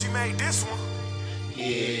like this one. Yeah.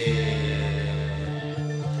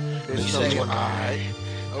 Then You show say, me, alright,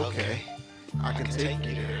 okay, I can take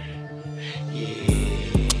you there. yeah.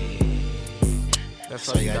 That's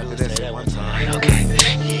So all you you gotta got do to is say say that one one time. time. Okay.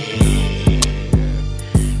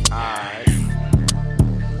 Alright.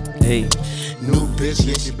 Hey, New bitch,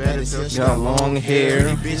 yeah, she better better tell she got long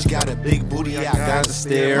hair. Pretty bitch got a big booty, I got to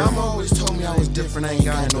stare. Mama always told me I was different, I ain't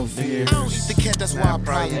got no fear. I don't eat the cat, that's why I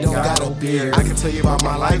probably don't got a beard. I can tell you about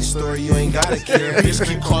my life story, you ain't gotta care. Bitch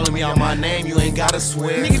keep calling me out my name, you ain't gotta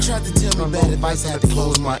swear. Nigga tried to tell me bad advice, I had to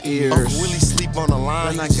close my ears. Uncle Willie sleep on the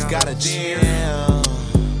line, I just gotta chill.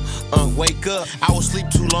 Wake up. I was sleep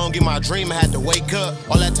too long in my dream, I had to wake up.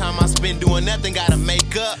 All that time I spent doing nothing, gotta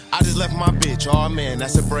make up. I just left my bitch, oh man,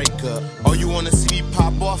 that's a breakup. Oh, you wanna see me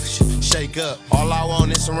pop off? Shake up. All I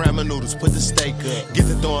want is some ramen noodles, put the steak up. Get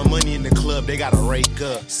to throwing money in the club, they gotta rake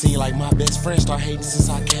up. Seem like my best friend start hating since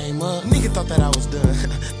I came up. Nigga thought that I was done,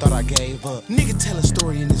 thought I gave up. Nigga tell a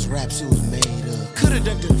story in his raps, it was made up. Could've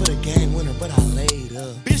dunked it for the game winner, but I laid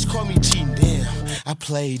up. Bitch called me cheating, damn, I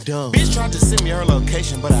played dumb. Bitch tried to send me her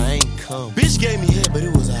location, but I ain't come. Bitch gave me head, but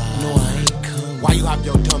it was no, I ain't come. Why you hop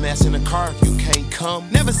your dumb ass in the car if you can't come?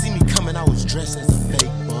 Never see me coming, I was dressed as a fake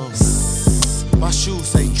bum. My shoes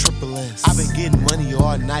say triple S. I been getting money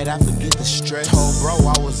all night, I forget the stress. Told bro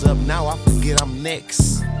I was up, now I forget I'm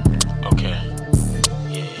next. Okay.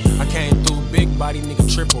 I came through big body,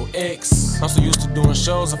 nigga, triple X. I'm so used to doing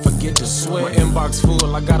shows, I forget to sweat. My inbox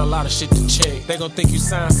full, I got a lot of shit to check. They gon' think you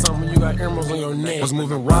signed something, you got emeralds on your neck. Was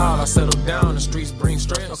moving wild, I settled down, the streets bring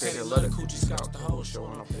stress. Okay, they love the coochie scouts, the whole show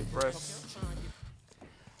off their breasts.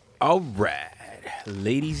 all right,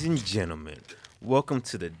 ladies and gentlemen, welcome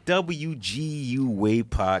to the WGU Way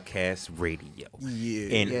Podcast Radio.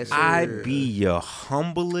 Yeah. And Yes, I sir. be your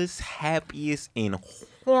humblest, happiest, and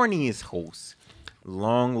horniest host,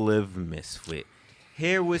 Long Live Misfit.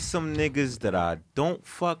 Here with some niggas that I don't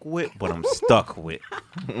fuck with, but I'm stuck with.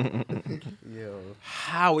 Yo.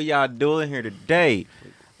 How are y'all doing here today?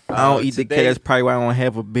 I don't eat the today- cat. That's probably why I don't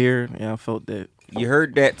have a beard. Yeah, I felt that. You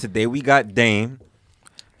heard that today. We got Dame.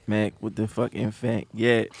 Mac with the fucking fact.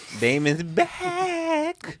 Yeah. Dame is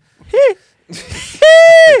back.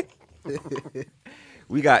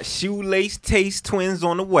 We got Shoelace Taste Twins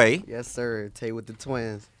on the way. Yes, sir. Tay with the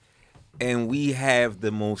twins. And we have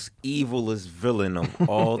the most evilest villain of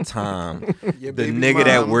all time. Your The baby nigga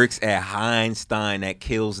that mom. works at Einstein that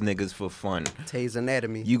kills niggas for fun. Tay's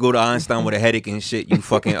anatomy. You go to Einstein with a headache and shit, you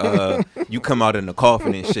fucking you come out in a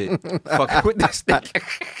coffin and shit. Fucking with this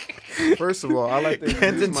nigga. First of all, I like to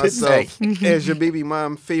Depends introduce on myself as your baby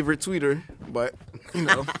mom favorite tweeter, but you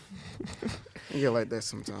know, you get like that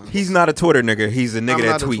sometimes. He's not a Twitter nigga, he's a nigga I'm that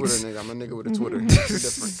not tweets. a Twitter nigga. I'm a nigga with a Twitter. It's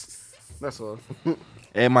different. That's all.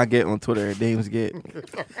 And my get on Twitter. Dame's get.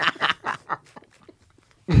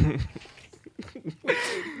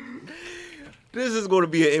 This is going to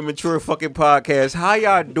be an immature fucking podcast. How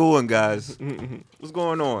y'all doing, guys? What's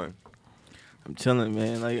going on? I'm chilling,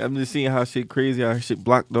 man. Like I'm just seeing how shit crazy. How shit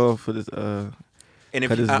blocked off for this And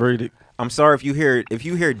cut this verdict. I'm sorry if you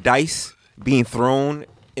hear dice being thrown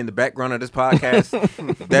in the background of this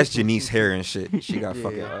podcast, that's Janice hair and shit. She got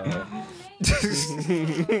fucking.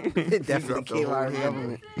 It definitely Dropped the came whole out of hand.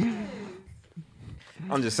 government.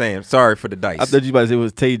 I'm just saying. Sorry for the dice. I thought you about to say it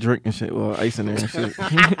was Tay drinking shit or ice in there and shit.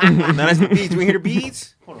 Now that's the beads. Do we hear the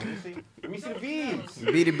beads? Hold on. Let me see the beads.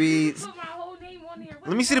 Be the beats. Put my whole name on here.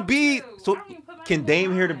 Let me see the beads. So can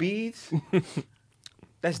Dame hear the beads?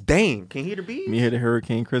 That's Dame. Can he hear the beads? Me here the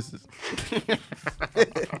Hurricane Chris's.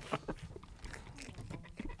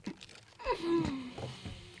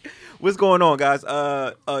 What's going on, guys?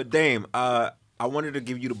 Dame, I wanted to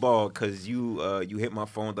give you the ball because you hit my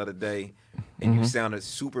phone the other day and you sounded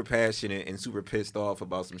super passionate and super pissed off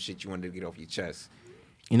about some shit you wanted to get off your chest.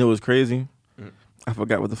 You know what's crazy? I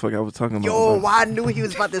forgot what the fuck I was talking about. Yo, bro. why I knew he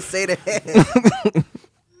was about to say that.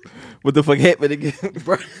 What the fuck happened again,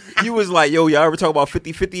 bro? You was like, yo, y'all ever talk about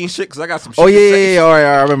 50-50 and shit? Because I got some shit Oh to yeah, say. yeah. All right.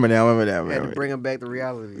 I remember that. I had to bring him back to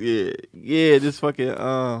reality. Yeah. This fucking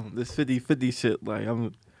this 50-50 shit. Like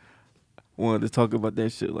I'm wanted to talk about that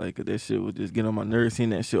shit. Like 'cause that shit would just get on my nerves. Seeing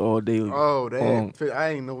that shit all day. Oh, that. I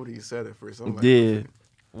ain't know what he said at first. I'm like, Yeah.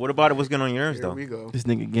 What about it was getting on your nerves, Here though? we go. This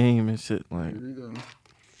nigga game and shit. Like Here we go.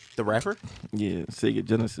 The rapper? yeah, Sega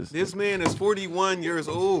Genesis. This man is 41 years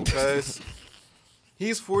old, cuz.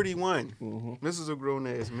 He's 41. This is a grown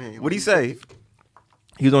ass man. What'd he say?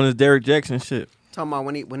 He was on his Derek Jackson shit. Talking about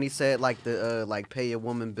when he said like the like pay your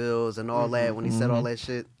woman bills and all that. When he said all that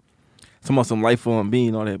shit. Talking about some life on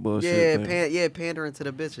being all that bullshit. Yeah, like, pandering to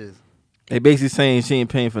the bitches. they basically saying she ain't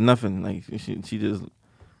paying for nothing. Like she just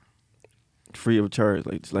free of charge,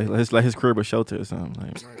 like just like his crib or shelter or something.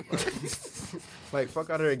 Like, Like, fuck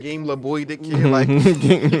out of here, game little boy, dick kid. Like,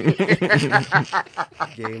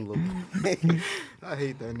 Game little. I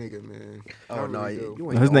hate that nigga, man. I Oh no, really do.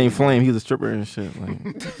 you ain't his the name only Flame. He was a stripper and shit.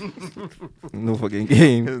 Like, no fucking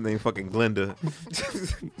game. His name fucking Glenda.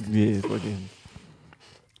 Yeah, fucking.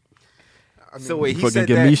 I mean, So wait, he fucking said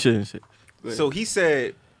that. Gamisha and shit. So he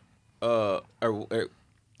said, Huh?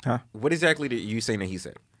 what exactly did you saying that he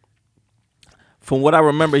said? From what I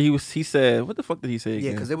remember, he said, what the fuck did he say? Yeah,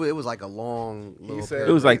 again? because it was like a long little. said-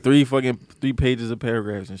 It was like 3 pages of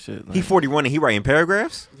paragraphs and shit. Like, He 41 and he writing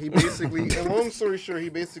paragraphs. He basically, and long story short, he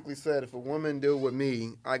basically said, if a woman deal with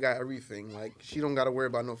me, I got everything. Like, she don't got to worry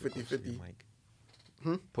about no 50-50.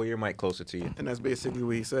 Pull your mic closer to you. And that's basically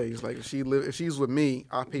what he said. He's like, if she's with me,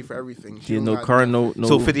 I'll pay for everything. She he had don't no got car, nothing. no.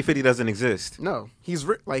 So 50-50 doesn't exist. No, he's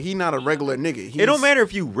like, he not a regular nigga. It don't matter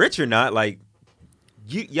if you rich or not. Like,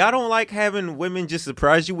 y'all don't like having women just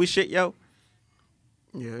surprise you with shit, yo.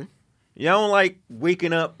 Yeah. Y'all don't like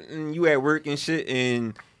waking up and you at work and shit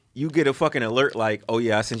and you get a fucking alert like, oh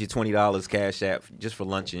yeah, I sent you $20 cash app just for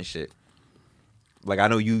lunch and shit. Like, I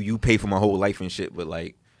know you pay for my whole life and shit, but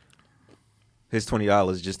like, here's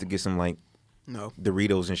 $20 just to get some like No.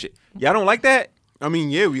 Doritos and shit. Y'all don't like that? I mean,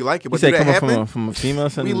 yeah, we like it, He but said did that coming happen? from a female. We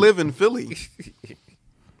sending- live in Philly.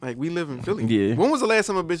 Like, we live in Philly. Yeah. When was the last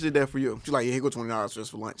time a bitch did that for you? She's like, yeah, here go $20 just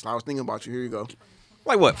for lunch. I was thinking about you. Here you go.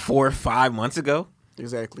 Like what, 4 or 5 months ago?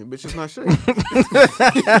 Exactly. Bitch, it's not shit.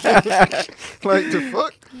 Like, the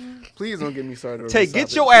fuck? Please don't get me started. on Tay, this get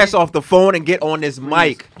topic. your ass off the phone and get on this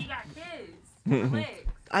mic. You got kids. Quick.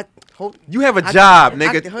 I hope You have a job,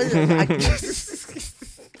 nigga.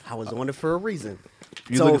 I was on it for a reason.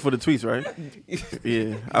 You So- looking for the tweets, right?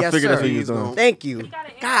 Yeah, I Yes, figured that's sir. what you was He's doing. gone. Thank you. You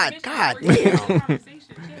gotta God, intermission God before you damn. have a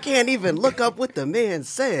conversation. Can't even look up what the man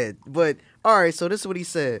said. But all right, so this is what he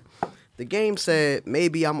said. The game said,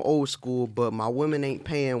 maybe I'm old school, but my women ain't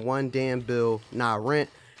paying one damn bill, not rent,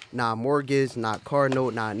 not mortgage, not car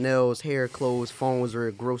note, not nails, hair, clothes, phones,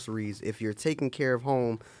 or groceries. If you're taking care of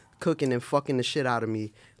home, cooking and fucking the shit out of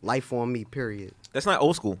me, life on me, period. That's not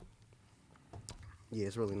old school. Yeah,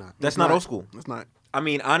 it's really not. That's not old school. It's not. I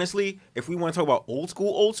mean, honestly, if we want to talk about old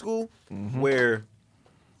school, where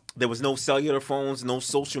there was no cellular phones, no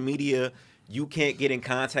social media, you can't get in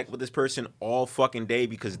contact with this person all fucking day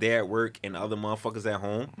because they're at work and other motherfuckers at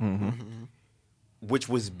home, which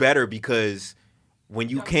was better because when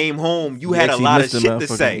you came home, you had a actually lot of missed the shit to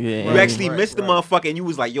motherfucker. say. Yeah. You Right, actually right, missed the right. motherfucker and you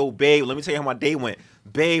was like, yo, babe, let me tell you how my day went.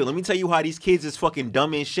 Babe, let me tell you how these kids is fucking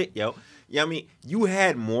dumb and shit, yo. You know what I mean? You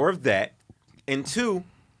had more of that. And 2,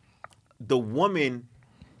 the woman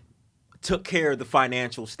took care of the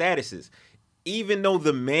financial statuses. Even though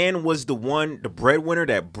the man was the breadwinner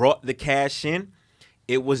that brought the cash in,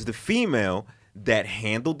 it was the female that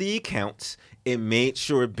handled the accounts and made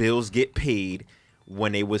sure bills get paid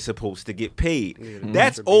when they were supposed to get paid.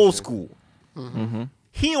 That's old school.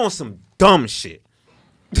 He on some dumb shit.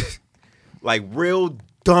 Like real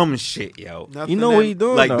dumb shit, yo. Nothing You know what he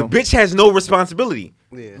doing? Like though. the bitch has no responsibility.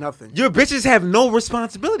 Yeah. Nothing. Your bitches have no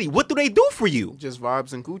responsibility. What do they do for you? Just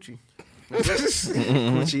vibes and coochie.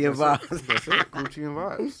 Gucci and vibes. That's it. Coochie and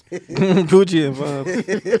vibes. Gucci and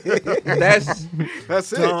vibes. That's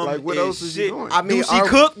That's it. dumb Like, what as else is he shit. doing? I mean, Do she are-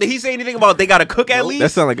 cook? Did he say anything about they gotta cook at least?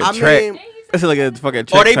 That sound like a I track. mean, That sound like a fucking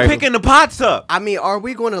track. Or they title. picking the pots up? I mean, are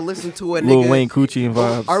we going to listen to a Lil nigga? Wayne, Gucci and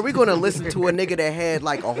vibes. Are we going to listen to a nigga that had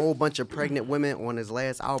like a whole bunch of pregnant women on his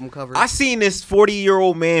last album cover? I seen this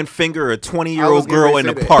 40-year-old man finger a I 20-year-old was getting girl ready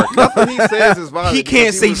in to the say park. that. Nothing he says is valid. He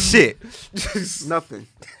can't because say was- shit. Nothing.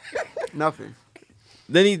 Nothing.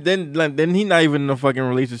 Then he not even in a fucking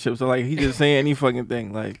relationship. So like he just saying any fucking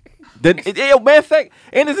thing. Like then yo, matter of fact,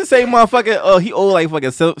 and it's the same motherfucker. He owe like fucking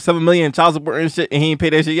 $7 million in child support and shit, and he ain't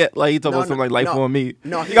paid that shit yet. Like he talking No, about something like life no, on me.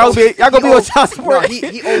 no, he y'all owes- gonna be he on owes- child support. no,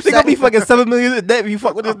 he owes They gonna be seven- fucking $7 million in debt if you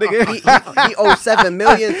fuck with this nigga. he owed $7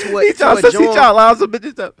 million to a He trying to joint. allow some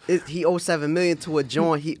bitches up. He owed $7 million to a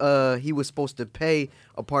joint. He was supposed to pay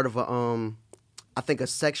a part of a I think a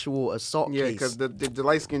sexual assault Yeah, case. because the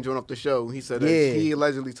light skin joint off the show, he said that Yeah. he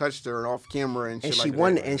allegedly touched her off camera and shit and like she that.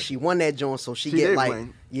 won and she won that joint, so she She get did like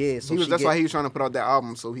win. yeah. So He was, she that's get, why he was trying to put out that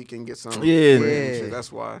album so he can get some. Yeah. bread and Yeah. shit.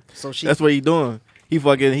 That's why. So she That's what he doing. He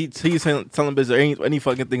fucking he's telling bitches any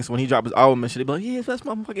fucking things when he drop his album and shit. They be like, yeah, that's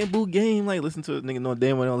my fucking boo game. Like listen to it, nigga. No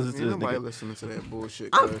damn well don't listen Ain't to this nobody nigga. listening to that bullshit.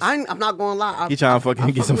 I'm, cuz. I'm not gonna lie. He trying to fucking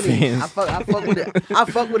get fuck some with his- fans. I fuck with it. I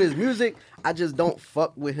fuck with his music. I just don't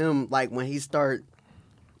fuck with him like when he start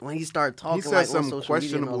talking He said like on some social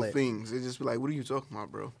media and all questionable that. things. It just be like, what are you talking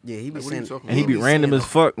about, bro? Yeah, he be Like, what are you saying talking And he about? be be random saying as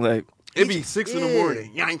fuck. Like It be 6 in the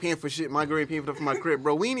morning. Y'all ain't paying for shit. My girl ain't paying for my crib,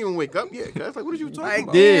 bro. We ain't even wake up yet. Cause like, what are you talking Like,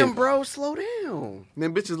 about? damn, bro, slow down. And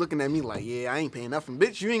then bitches looking at me like, yeah, I ain't paying nothing.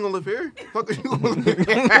 Bitch, you ain't gonna live here. Fuck is you gonna live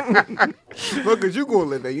here? Fuck is you gonna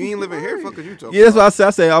live there? You ain't living here. Fuck is you talking Yeah, that's about? what I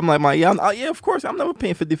say. I'm like, yeah, of course. I'm never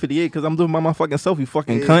paying 50-58 because I'm doing my fucking self, you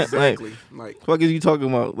fucking cunt. Exactly. Like, Like, fuck is you talking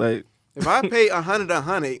about? Like, if I pay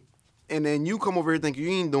 100, and then you come over here thinking you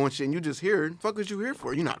ain't doing shit and you just here, fuck is you here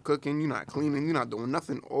for? You not cooking, you not cleaning, you not doing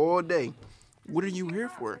nothing all day. What are you here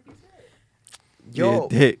for? Yo,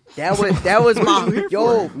 yeah, dick. that was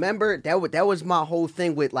my remember that was my whole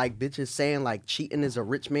thing with like bitches saying like cheating is a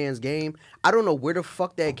rich man's game. I don't know where the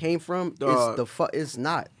fuck that came from. Dog. It's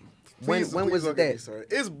not. Please, When please was don't it get me that? started.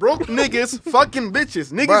 It's broke niggas fucking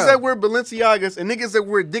bitches. Niggas Bruh. that wear Balenciagas and niggas that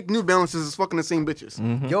wear Dick New Balances is fucking the same bitches.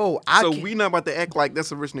 Yo, I So can't- we not about to act like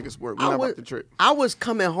that's a rich nigga sport. We I not was, about to trip. I was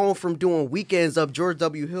coming home from doing weekends up George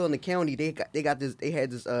W. Hill in the county. They had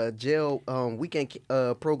this jail weekend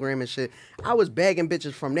program and shit. I was bagging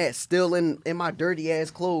bitches from that, still in my dirty ass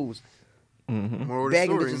clothes, Moral of the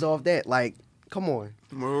bagging story. bitches off that. Like, come on.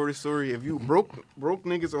 Moral of the story. If you broke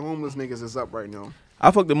niggas or homeless niggas is up right now. I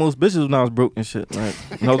fucked the most bitches when I was broke and shit. Like,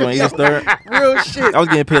 when I was on East Third, Real shit. I was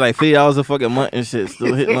getting paid like $50 a fucking month and shit.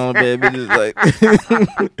 Still hitting on bad bitches. Like,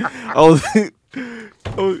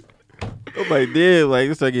 I'm like, damn, like,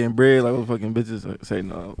 I started getting bread. Like, what fucking bitches like, say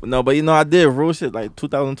no. No, but I did real shit. Like,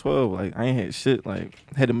 2012, like, I ain't had shit. Like,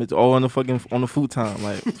 had them bitches all on the futon.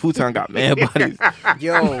 Like, futon got mad bodies.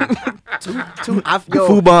 Yo, The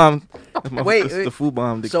food bomb. That's my- Wait, it's the food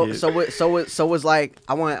bomb. The so kid. it was like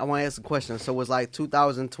I want to ask a question. So it was like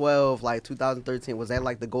 2012, like 2013. Was that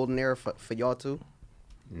like the golden era for y'all too?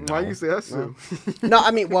 Why you say that so? No,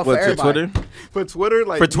 I mean, well, for What, to everybody. Twitter? For Twitter,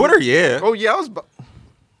 like For Twitter, yeah. Oh yeah, I was.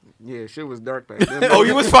 Yeah, shit was dark back then. Oh,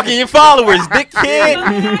 you was fucking your followers,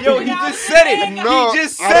 dickhead. Yo, he just said it. No, he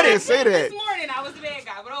just I said didn't it. say This that. morning I was the bad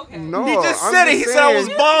guy, but okay. No, He just I'm said it. He said I was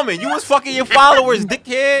saying, bombing. You was fucking your followers,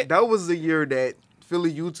 dickhead. That was the year that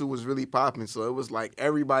Philly YouTube was really popping. So it was like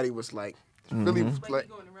everybody was like Philly. Like,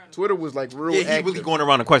 Twitter was like real. Yeah, he active. really going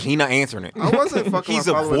around the question. He not answering it. I wasn't fucking. He's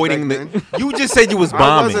my followers avoiding back the. then. You just said you was I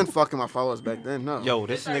bombing. wasn't fucking my followers back then. No. Yo,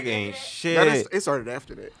 this nigga ain't That is, shit. it started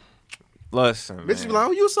after that. Listen, Bitches be man. like,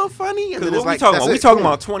 "Oh, you so funny." And What then it's we like, talking that's about? We it. talking Boom.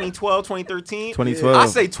 about 2012, 2013? 2012. I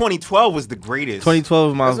say 2012 was the greatest.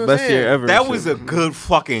 2012 was my That's what I'm best saying. year ever. That Shit. was a good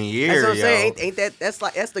fucking year, That's what I'm yo. saying. Ain't that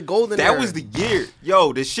that's the golden That era. was the year.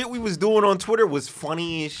 Yo, the shit we was doing on Twitter was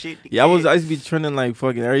funny as shit. Yeah, I used to be trending like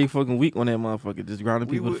fucking every fucking week on that motherfucker, just grinding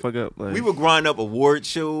We people would- the fuck up. Like, We would grind up award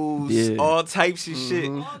shows, Yeah. all types of shit.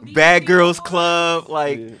 Bad Girls Club,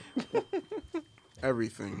 like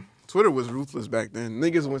Everything. Twitter was ruthless back then.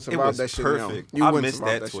 Niggas wouldn't it survive was that shit perfect. now. You I wouldn't miss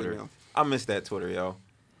survive that shit Twitter. now. I miss that Twitter, yo.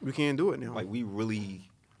 We can't do it now. Like we really,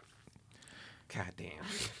 goddamn.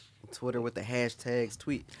 Twitter with the hashtags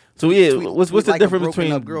tweet. so yeah, tweet- what's tweet the like a difference broken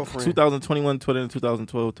between up girlfriend. 2021 Twitter and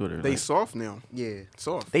 2012 Twitter? they Like, soft now. Yeah,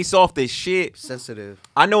 Soft. They soft as shit. sensitive.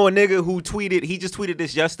 I know a nigga who tweeted. He just tweeted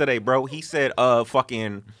this yesterday, bro. He said,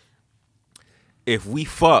 fucking, if we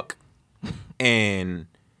fuck, and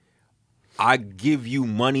I give you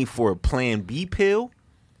money for a Plan B pill,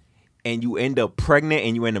 and you end up pregnant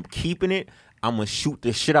and you end up keeping it, I'm gonna shoot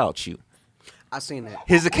the shit out you. I seen that.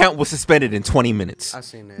 His account was suspended in 20 minutes. I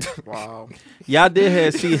seen that. Wow. y'all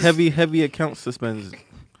did see heavy account suspensions.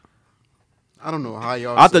 I don't know how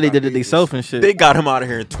y'all. I thought they did it survived themselves and shit. They got him out of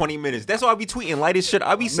here in 20 minutes. That's why I be tweeting light as shit.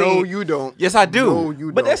 I be this. saying, No, you don't. yes, I do. No,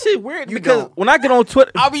 you but don't. that shit weird You because don't. when I get on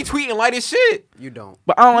Twitter, I be tweeting light as shit. You don't.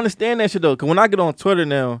 but I don't understand that shit though. Cause when I get on Twitter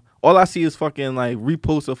now, all I see is fucking like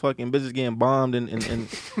reposts of fucking bitches getting bombed and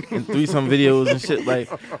threesome videos and shit. Like,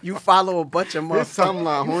 You follow a bunch of This motherfuckers.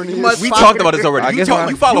 timeline horny. You as must We follow- talked about this already. I You, guess talk, I-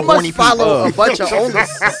 you follow You horny must follow people. a bunch of only.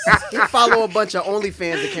 You follow a bunch of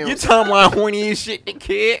OnlyFans Your accounts. timeline horny as shit,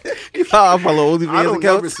 kid. I follow I OnlyFans don't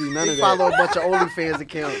never accounts. see none You of follow that. a bunch of OnlyFans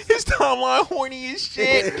accounts. His timeline horny as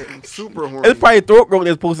shit. Super horny. It's probably Throat Goat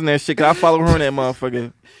that's posting that shit. Cause I follow her on that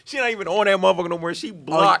motherfucker. She not even on that motherfucker no more. She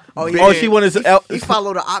blocked. oh, Ben. yeah. Oh, she wanted to. He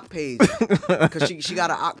followed the Ock page because she got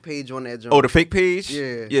an Ock page on that joint. Oh, the fake page?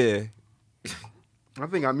 Yeah. Yeah. I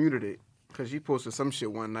think I muted it because she posted some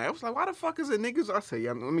shit one night. I was like, why the fuck is it niggas? I said,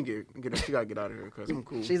 yeah, let me get her. She gotta get out of here because I'm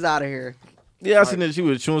cool. She's out of here. Yeah, I seen that she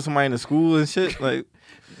was chewing somebody in the school and shit. Like,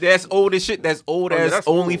 That's old as shit. That's old Oh, yeah, as that's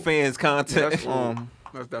old. OnlyFans content. That's old.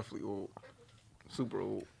 That's definitely old. Super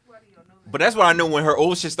old. But that's what I know when her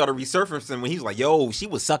old shit started resurfacing. When he's like, yo, she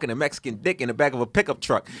was sucking a Mexican dick in the back of a pickup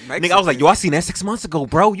truck. Nigga, I was like, yo, I seen that 6 months ago,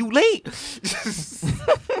 bro. You late.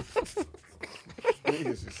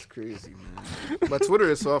 Niggas is crazy, man. But Twitter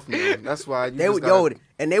is soft now. That's why you They just would gotta-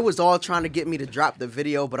 and they was all trying to get me to drop the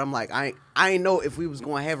video, but I'm like, I ain't know if we was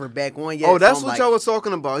gonna have her back on yet. Oh, that's so I'm what like, y'all was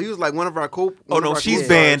talking about. He was like one of our co. Oh no, she's co-stars.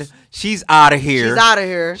 banned. She's out of here. She's out of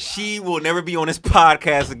here. She will never be on this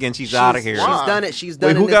podcast again. She's out of here. She's Why? done it. She's done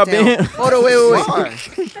Wait, it. who in got this town. banned? Hold on, wait. Why?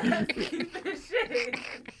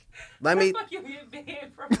 Let me. Fuck you get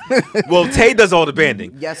banned from. Well, Tay does all the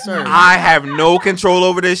banding. Yes, sir. I have no control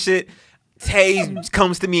over this shit. Tay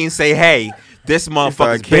comes to me and say, "Hey, this motherfucker's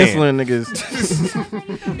Start banned," canceling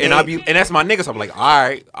niggas. and that's my nigga. So I'm like, all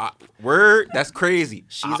right, word, that's crazy.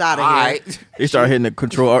 She's outta here. Alright. They start hitting the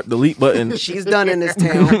Control Alt Delete button. She's done in this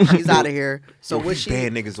town. She's out of here. So Yo, what she she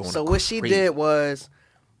banned niggas on So a what she crazy- did was,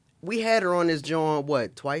 we had her on this joint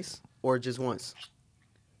twice or just once?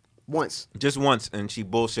 Once. Just once, and she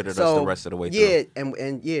bullshitted us So the rest of the way yeah, through.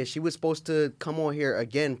 and yeah, she was supposed to come on here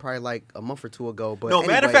again probably like a month or two ago. But No,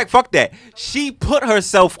 matter of anyway, fact, fuck that. She put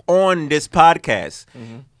herself on this podcast.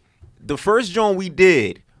 Mm-hmm. The first joint we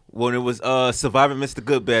did when it was Surviving Mr.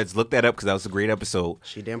 Goodbeds, look that up because that was a great episode.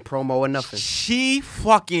 she didn't promo or nothing. She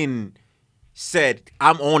fucking said,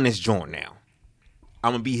 I'm on this joint now.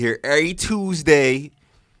 I'm gonna be here every Tuesday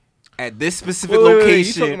at this specific You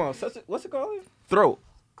location. talking about what's it called? Throat.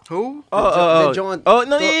 Who? The joint- Oh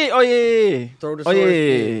no, yeah. Throw the Oh yeah,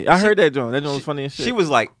 sword. yeah. I heard that joint. That joint was funny as shit. She was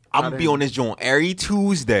like, I'm gonna be on this joint every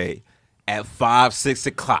Tuesday at 5, 6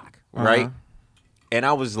 o'clock, right? Uh-huh. And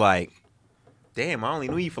I was like, damn, I only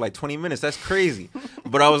knew you for like 20 minutes. That's crazy.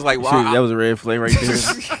 But I was like, Shit, wow. that was a red flag right there.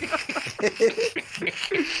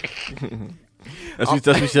 That's what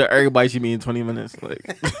shit. Everybody should be in 20 minutes. Like,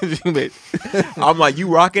 I'm like, you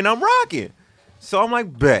rocking, I'm rocking. So I'm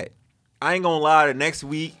like, bet. I ain't gonna lie, the next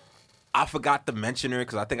week, I forgot to mention her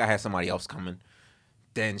because I think I had somebody else coming.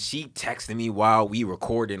 Then she texted me while we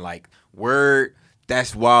recording, like, word,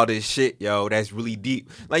 that's wild as shit, yo. That's really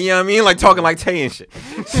deep. Like, you know what I mean? Like, talking like Tay and shit.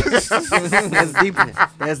 That's deep.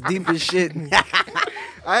 That's deep as shit.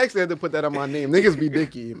 I actually had to put that on my name. Niggas be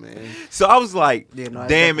dicky, man. So I was like, Yeah, no,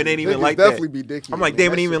 damn, it ain't even Niggas like definitely that. be dicky. I'm like, man.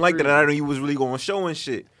 damn, it That ain't even shit like that. crazy. I didn't know you was really going to show and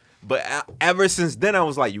shit. But ever since then, I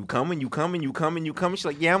was like, you coming? She's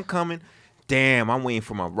like, yeah, I'm coming. Damn, I'm waiting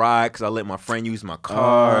for my ride because I let my friend use my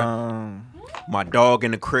car. My dog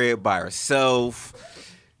in the crib by herself.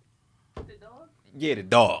 The dog? Yeah, the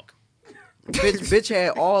dog. bitch had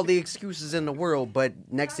all the excuses in the world, but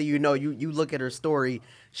next thing you know, you look at her story,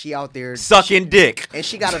 she out there Sucking dick. and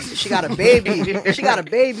she got a baby. She got a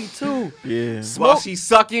baby too. yeah. While she's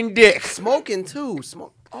sucking dick. Smoking too.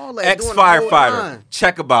 Smoke all that. Ex doing the whole firefighter. line.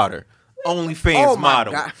 Check about her. OnlyFans Oh my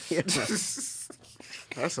model. God.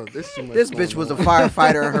 This too much This going bitch was a on.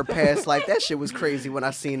 firefighter in her past life. That shit was crazy when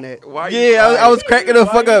I seen that. Why you Yeah, crying? I was cracking the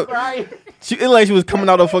fuck up. She it like she was coming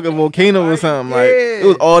out of a fucking volcano or something. Like Yeah. it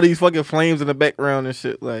was all these fucking flames in the background and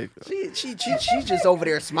shit. Like She just over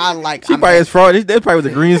there smiling like she I'm probably is fraud. That probably was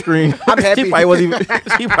a green screen. I'm happy. She probably wasn't even.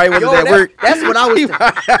 She probably wasn't Yo, at work. that's what I was.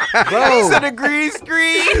 Bro, It's a green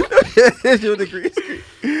screen. She was a green screen.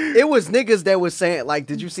 it was niggas that was saying like,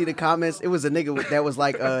 did you see the comments? It was a nigga that was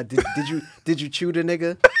like, did you chew the nigga?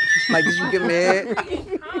 Like, did you give him a head?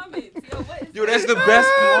 Comments. Yo, what is Yo, that's the best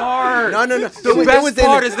part. No. The best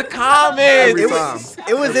part is the comments. Every It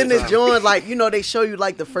time. was in the joint, like, you know, they show you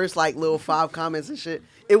like the first like little 5 comments and shit.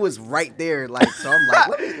 It was right there, like, so I'm like,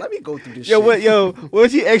 let me go through this shit.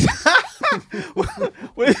 What she actually?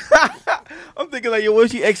 I'm thinking like, what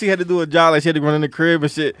if she actually had to do a job? Like she had to run in the crib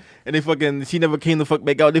and shit, and she never came the fuck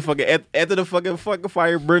back out. They fucking after the fucking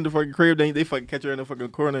fire burned the fucking crib, then they fucking catch her in the fucking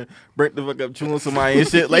corner, burnt the fuck up, chewing somebody and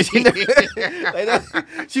shit. Like she never, like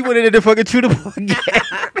that, she went in there to fucking chew the fuck.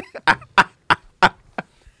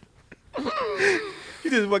 He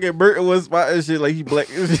just fucking burnt in one spot and shit. Like he black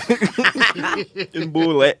and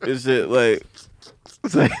bull lap and shit. Like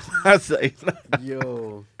it's like I say.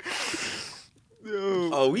 Yo,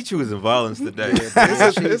 Oh, we choosing violence today.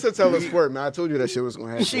 It's a tell us sport, man. I told you that shit was gonna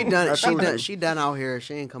happen. she done I told you. she done out here.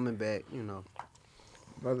 She ain't coming back, you know.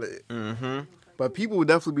 But people will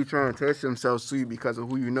definitely be trying to attach themselves to you because of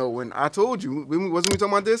who you know. When I told you, wasn't we talking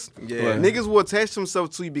about this? Yeah. Niggas will attach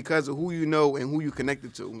themselves to you because of who you know and who you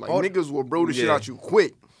connected to. Like niggas will bro the shit Yeah. out you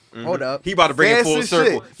quick. Hold up. He about to bring it Fast full as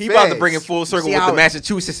circle. shit. He about to Fast. bring it full circle See with how the it-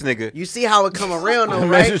 Massachusetts nigga. You see how it come around though,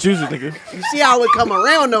 right? Massachusetts nigga. You see how it come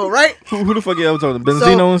around though, right? Who the fuck y'all talking?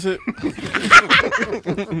 Benzino and shit.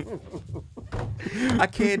 I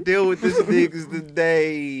can't deal with this niggas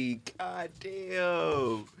today. God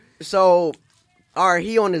damn. So, all right,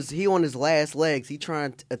 he on his last legs. He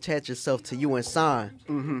trying to attach himself to you and Sign,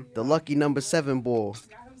 the lucky number 7 boy, got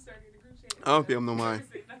him started in the group chat? I don't pay him no mind.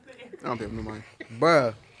 I don't pay him no mind.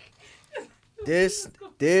 bruh. This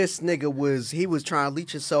This nigga was trying to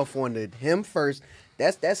leech himself onto him first.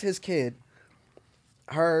 That's his kid.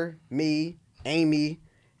 Her, me, Amy,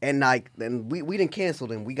 and like then we didn't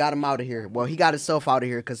cancel him. We got him out of here. Well, he got himself out of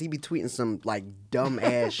here because he be tweeting some like dumb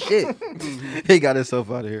ass shit. He got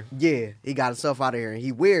himself out of here. Yeah, he got himself out of here, and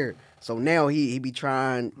he weird. So now he be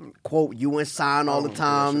trying quote you and sign all the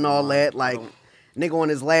time and all that. Like nigga on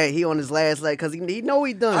his last leg because he know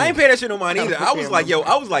he done. I ain't pay that shit no mind either. I was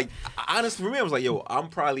like, honestly for me, I was like, yo, I'm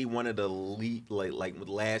probably one of the like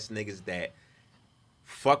last niggas that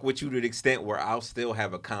fuck with you to the extent where I'll still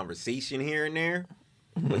have a conversation here and there.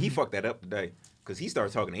 But he fucked that up today because he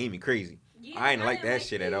started talking to Amy crazy. Yeah, I ain't like didn't that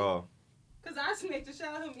shit at all. Cause I smacked the shit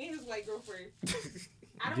out of him and his white girlfriend.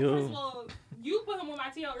 I Yo. don't. First of all, you put him on my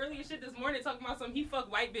TL earlier shit this morning talking about something he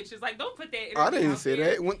fuck white bitches. Like, don't put that. I energy didn't out say there.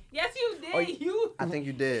 that. When, Yes, you did. Oh, You. I think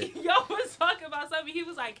you did. Y'all was talking about something. He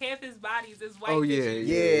was like, half his bodies is white. oh yeah, bitches.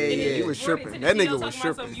 Yeah, And then yeah. He you was brought it tripping. to That the nigga TL was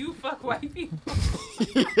talking about tripping. something, you fuck white people.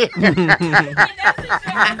 And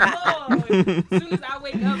that shit was long. As soon as I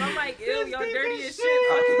wake up, I'm like, ew, y'all dirty as shit.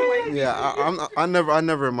 Fucking white people. Yeah, I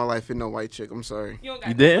never in my life hit no white chick. I'm sorry. You don't got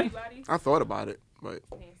You no did? white bodies? I thought about it, but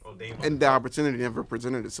Oh, Dame, and the opportunity never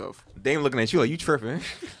presented itself. Dame looking at you like you tripping.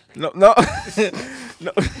 No. You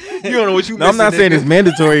don't know what you. No, I'm not missing, saying nigga. it's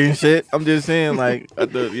mandatory and shit. I'm just saying like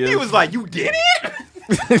He was like, you did it,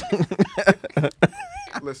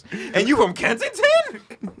 Listen, and you from Kensington?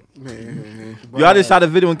 man. yo, I just shot a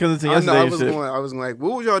video in Kensington I know. yesterday I and was shit. going. I was like,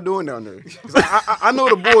 what was y'all doing down there? 'Cause I know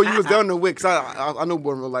the boy you was down there with. 'Cause I know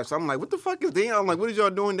boy in real life. So I'm like, what the fuck is Dan? I'm like, what is y'all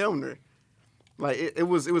doing down there? Like it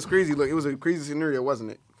was crazy. Look, it was a crazy scenario,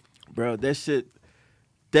 wasn't it? Bro, that shit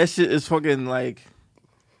is fucking like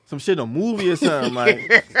some shit in a movie or something. Like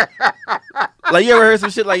you ever heard some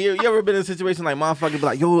shit like you ever been in a situation like motherfucker be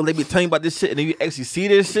like, yo, they be telling you about this shit and then you actually see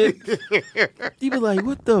this shit? You be like,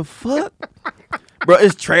 what the fuck? Bro,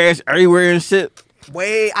 it's trash everywhere and shit.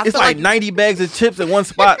 Wait, I It's feel like 90 bags of chips in one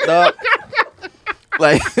spot, dog.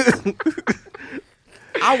 Like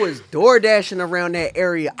I was door dashing around that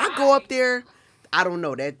area. I go up there. I don't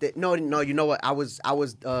know that. No. You know what? I was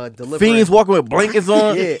delivering. fiends walking with blankets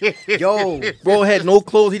on. Yeah, yo, Bro had no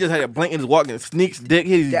clothes. He just had a blanket just walking. Sneaks dick.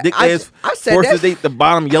 His That- dick I ass said forces that- the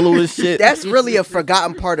bottom yellow as shit. that's really a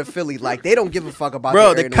forgotten part of Philly. Like they don't give a fuck about. Bro,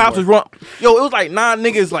 that the area no cops was more. wrong. Yo, it was like 9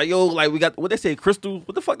 niggas. Like, yo, like we got what they say, crystal.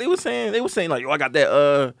 What the fuck they was saying? They was saying like, yo, I got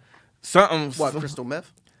that something. What crystal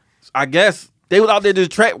meth? I guess they was out there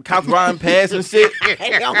just track cops riding past and shit.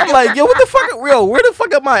 I'm like, yo, what the fuck? Yo, where the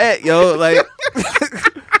fuck am I at, yo? Like.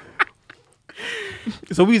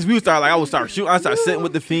 So we start like I would start shooting. I start sitting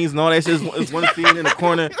with the fiends and all that shit. It's one fiend in the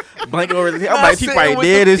corner, blanket over his head. I'm like, he probably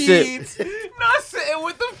dead and shit. Not sitting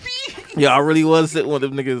with the feet. Yeah, I really was sitting with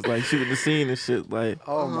them niggas like shooting the scene and shit. Like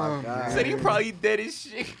Oh my god. Said he probably dead as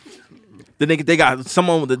shit. the nigga, they got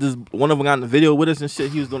someone with this. One of them got in the video with us and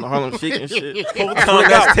shit. He was doing the Harlem Shake and shit. Whole time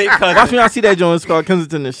that's take Watch cussing. me, I see that joint. It's called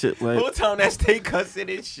Kensington and shit. Like Whole time that's take cussing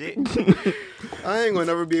and shit. I ain't gonna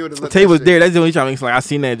never be able to. Let Tay that was shit- there. That's the only time he's like I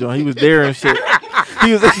seen that joint. He was there and shit.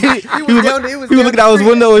 He was down- he was he was down looking the out his street.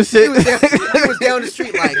 window and shit. He was down the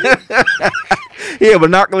street like. He had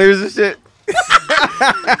binoculars and shit.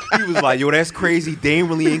 He was like, yo, that's crazy. Dame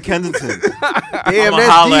really in Kensington. Damn, I'ma that's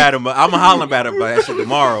holler deep. at him. I'ma holler at him about that shit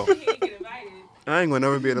tomorrow. He ain't get invited. I ain't gonna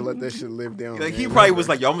never be able to let that shit live down. Like he man. probably was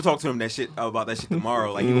like, yo, I'm gonna talk to him that shit about that shit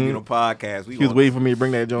tomorrow. Like he gonna be on a podcast. He was waiting for me to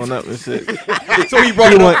bring that joint up and shit. So he brought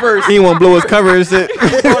He it up want first. he want to blow his cover and shit.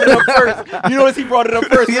 He brought it up first. You notice he brought it up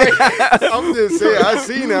first, right? I'm just saying. I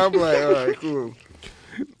seen that. I'm like, all right, cool.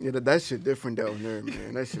 Yeah, that shit different down there,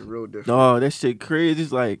 man. That shit real different. Oh, that shit crazy.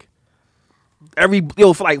 It's like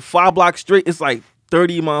for like 5 blocks straight, it's like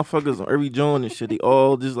 30 motherfuckers on every joint and shit. They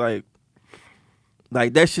all just like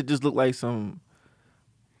that shit just look like some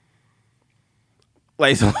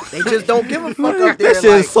They just don't give a fuck up there. that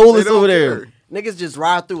shit like, is soulless they don't over there. care. niggas just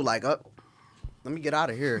ride through like, up. Let me get out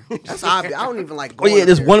of here. That's how I be. I don't even like Oh going. yeah, up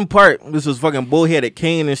this there. one part. This was fucking bull. He had a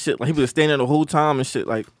cane and shit. Like he was standing there the whole time and shit.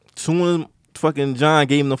 Like soon as fucking John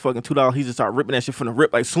gave him the fucking $2, he just started ripping that shit from the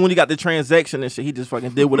rip. Like soon as he got the transaction and shit, he just fucking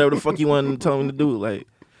did whatever the fuck he wanted to tell him to do. Like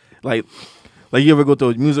you ever go to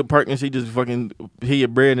a music park and shit, just fucking pay your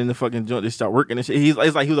bread and the fucking joint just start working and shit.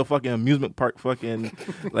 It's like he was a fucking amusement park fucking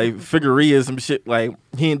like figurine or some shit. Like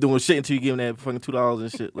he ain't doing shit until you give him that fucking $2 and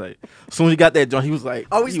shit. Like as soon as he got that joint, he was like,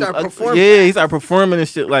 Oh, he started performing? Yeah, he started performing and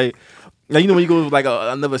shit. Like you know when you go to like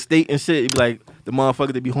another state and shit, it be like the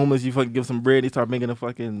motherfucker that be homeless, you fucking give some bread, they start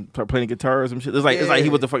start playing guitar or some shit. It's like he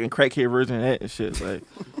was the fucking crackhead version of that and shit. Like.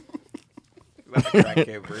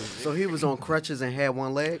 So he was on crutches and had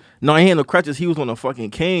one leg. No, he had no crutches. He was on a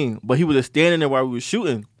fucking cane, but he was just standing there while we was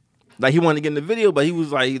shooting. Like he wanted to get in the video, but he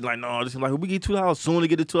was like no, just like we get $2. Soon to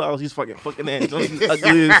get the $2, he's fucking that. He's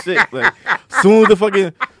ugly as shit. Like soon the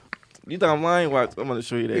fucking. You think I'm lying? Watch, I'm gonna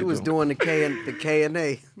show you that. He was doing the K and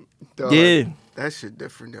A. Dog, Yeah. that shit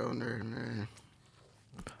different down there, man.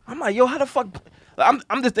 I'm like, yo, how the fuck? I'm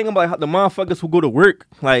just thinking about how the motherfuckers who go to work,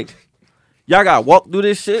 like, y'all gotta walk through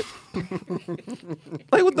this shit.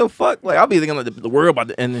 Like, what the fuck? Like, I'll be thinking like the world about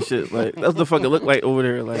to end and shit. Like, that's what the fuck it look like over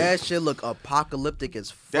there. Like, That shit look apocalyptic as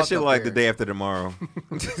fuck. That shit up like there. the day after tomorrow.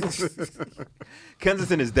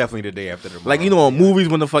 Kensington is definitely the day after tomorrow. like you know, in movies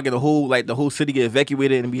when the whole city get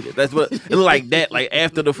evacuated and be that's what it look like that. Like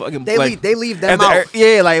after the fucking They like, leave them after, out.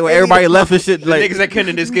 yeah, like when They everybody leave left and shit. the Like niggas that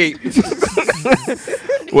couldn't escape.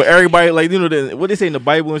 where everybody like you know what they say in the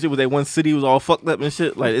Bible and shit was that one city was all fucked up and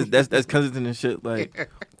shit. Like that's Kensington and shit. Like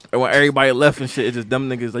and when everybody left and shit, it's just dumb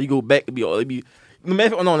niggas. Like you go back, it be on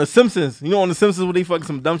The Simpsons. You know on The Simpsons when they fucking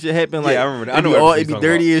some dumb shit happen. Like Yeah, I remember that. I It be, know all, what it be you're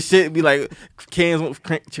dirty talking as shit. It be like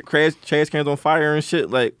trash cans on fire and shit.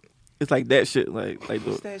 Like it's like that shit. Like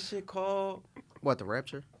What's that shit called? What, the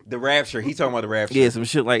Rapture? The Rapture. He talking about the Rapture. yeah, some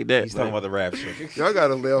shit like that. He's talking Like, about the Rapture. Y'all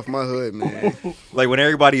gotta lay off my hood, man. Like when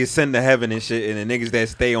everybody is sent to heaven and shit, and the niggas that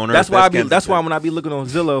stay on Earth. that's why Kensington. when I be looking on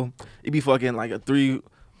Zillow, it be fucking like a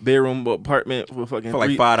 3-bedroom apartment for fucking For like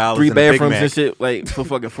 $5 3 and a Big bathrooms Mac. Oh, and shit, like for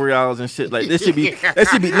fucking $4 and shit. Like this should be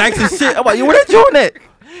nice as shit. I'm like, yo, where they doing that?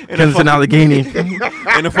 Kensington, Allegheny.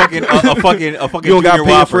 And a fucking You don't junior got paid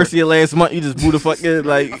Whopper. first of your last month. You just boot the fucking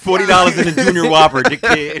like $40 in a junior Whopper,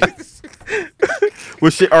 dickhead.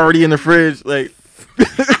 with shit already in the fridge. Like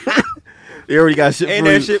they already got shit. And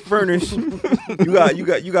for that you. shit furnished.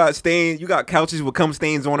 You got stains. You got couches with cum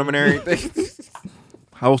stains on them and everything.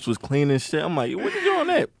 House was clean and shit. I'm like, what you doing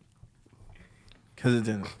that?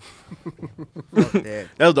 Kensington. Fuck that.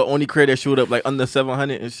 That was the only crate that showed up like under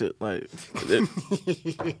 700 and shit. Like,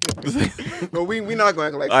 But we not gonna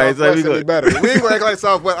act like All right, so Southwest we any better. We ain't gonna act like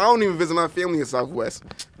Southwest. I don't even visit my family in Southwest.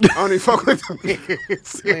 I don't even fuck with them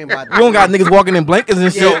niggas. We ain't about to you don't got niggas walking in blankets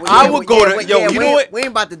and shit. Yeah, I would go to- we- yo, you we know ain't- what? We ain't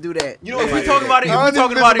about to do that. You know, if we talking about it, I if we don't even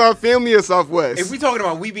talking visit about my it, family in Southwest. if we talking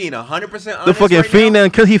about we being 100% honest, the fucking right fiend now,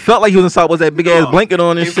 because he felt like he was in Southwest, that big ass No. blanket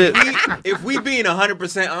on and shit. if we being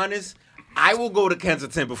 100% honest, I will go to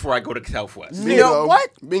Kensington before I go to Southwest. You know what?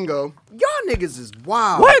 Bingo. Y'all niggas is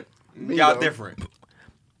wild. What? Y'all different.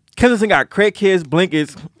 Kensington got crackheads,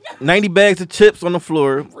 blankets, 90 bags of chips on the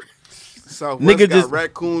floor. Southwest Nigga got just-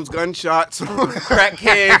 raccoons, gunshots.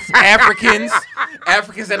 Crackheads, Africans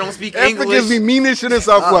that don't speak Africans English. be mean as shit in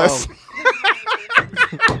Southwest.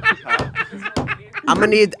 I'm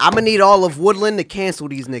gonna need all of Woodland to cancel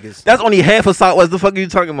these niggas. That's only half of Southwest. The fuck are you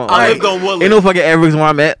talking about? I Like, lived on Woodland. Ain't no fucking Africans where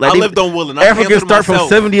I'm at. Like, I lived on Woodland. I Africans canceled start from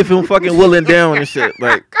myself. 70th and fucking Woodland down and shit.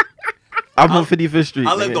 Like, I'm on 55th Street.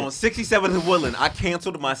 I lived nigga. on 67th and Woodland. I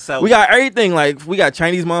canceled myself. We got everything. Like, we got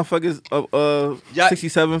Chinese motherfuckers of Y'all-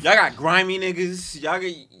 67th. Y'all got grimy niggas.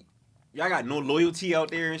 Y'all got no loyalty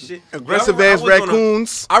out there and shit. Aggressive Y'all- I ass was on a-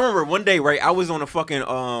 raccoons. I remember one day, right? I was on a fucking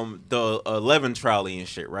the 11 trolley and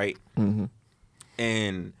shit, right? Mhm.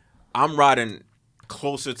 And I'm riding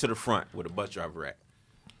closer to the front where the bus driver at.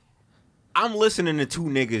 I'm listening to two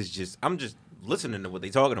niggas I'm just listening to what they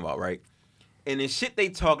talking about, right? And the shit they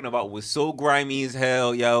talking about was so grimy as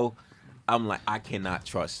hell, yo. I'm like, I cannot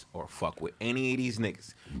trust or fuck with any of these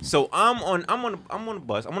niggas. So I'm on the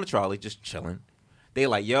bus, I'm on the trolley, just chilling. They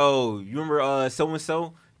like, yo, you remember so and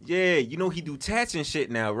so? Yeah, you know he do tats and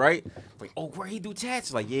shit now, right? Like, oh, where he do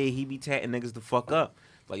tats? Like, yeah, he be tatting niggas the fuck up.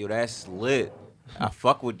 Like, yo, that's lit. I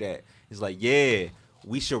fuck with that. He's like, yeah,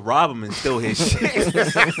 we should rob him and steal his shit.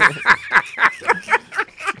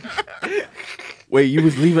 Wait, you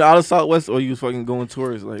was leaving out of Southwest or you was fucking going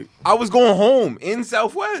towards? Like, I was going home in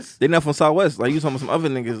Southwest. they not from Southwest. Like, you talking about some other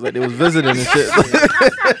niggas. Like, they was visiting and shit.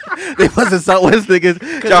 They wasn't Southwest niggas.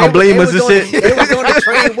 Trying to blame us and shit. They was on the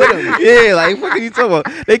train with him. Yeah, like, what are you talking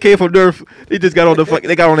about? They came from Nerf. They just got on the fucking.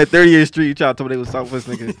 They got on that 30th Street. Trying to tell me they was Southwest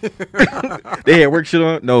niggas. They had work shit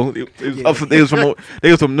on. No, they was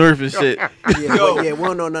from Nerf and shit. Yeah, Yo. we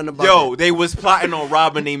don't know nothing about Yo, that. they was plotting on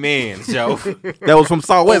robbing they mans, yo. That was from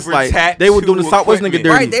Southwest. Over Like, they were doing the tattoo Southwest nigga equipment.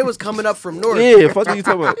 dirty. Right, they was coming up from north. Yeah, fuck are you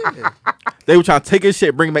talking about? They were trying to take his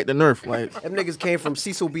shit, bring it back to Nerf. Like, Them niggas came from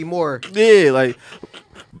Cecil B. Moore. yeah, like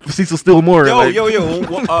Cecil still more. Yo, like, yo.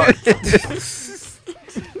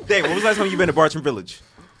 Dave, when was the last time you been to Bartram Village?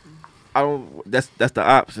 I don't. That's the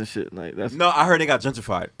ops and shit. Like, that's No, I heard they got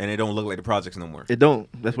gentrified and it don't look like the projects no more. it. Don't.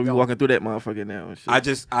 That's what we walking through that motherfucker now. And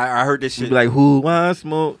shit. I heard this You shit. be like, who want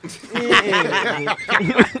smoke? Yeah.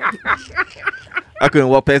 I couldn't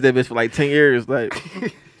walk past that bitch for like 10 years. Like,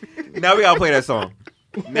 Now we gotta play that song.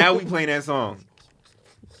 Now we playing that song.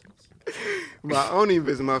 But I don't even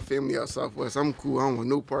visit my family out Southwest. I'm cool. I don't want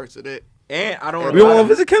no parts of that. And I don't. We don't want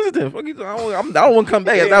to visit Kensington. Fuck you. I don't want to come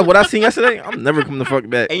back. If that's what I seen yesterday, I'm never coming the fuck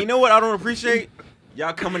back. And you know what I don't appreciate?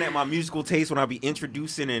 Y'all coming at my musical taste when I be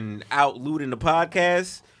introducing and outluding the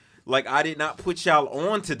podcast. Like, I did not put y'all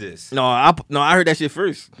on to this. No, I heard that shit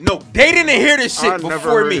first. No, they didn't hear this shit I never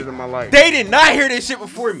before heard me. it in my life. They did not hear this shit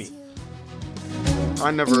before me.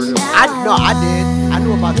 I never heard it. I did. I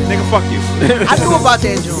knew about that. Nigga, fuck you. I knew about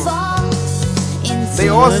that joint. They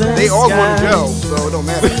all going to jail, so it don't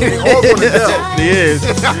matter. They all going to jail. It is.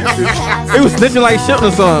 It was snitching like shit on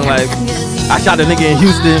the song. Like, I shot a nigga in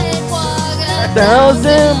Houston.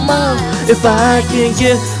 1,000 miles if I can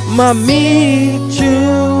get my meat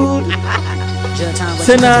chewed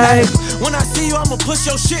tonight. When I see you, I'ma push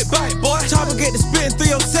your shit back, boy. Chopper get to spitting through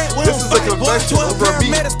your set. This is like a confession over a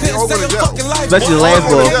beat. They all going to jail. Especially the last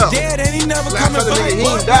boy. Dead and he never Last coming time the back. nigga, he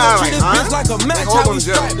ain't Boy, died, treat this like, bitch like a match. They all How we going to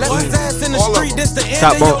jail. strike. Left his ass in the All of street. them. This the end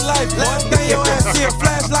Top of your bunk. life. Last thing your ass see a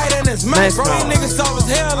flashlight and it's max. Bro, these niggas soft as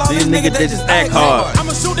hell. All These these niggas, niggas, they just act hard.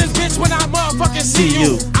 I'ma shoot this bitch when I motherfucking see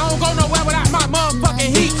you. I don't go nowhere without my motherfucking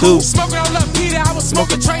heat. Too. Smoking on Lil Peter, I was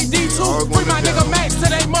smoking Trey D2. Free my nigga Max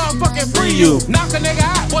till they motherfucking free you. Knock a nigga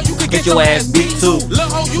out, boy, you can get your ass beat too. Lil'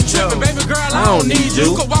 ho, you trippin', baby girl, I don't need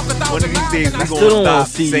you. You can walk 1,000 One of these miles days, and we I still gonna don't stop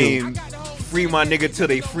see you. saying, free my nigga till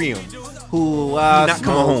they free him. Who He I not coming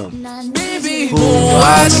smoke. home. Baby, who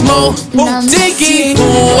I smoke, Tiki, who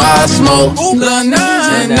I smoke, Lil'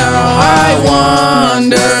 Nas, now I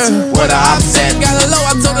wonder what I said. Got a low,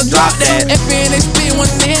 I told her drop that. FNXP, one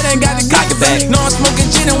in the head, ain't got the cock it back. No, I'm smoking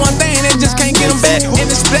gin and one thing, they just can't get them back. And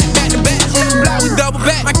it's back to back, on the block, we double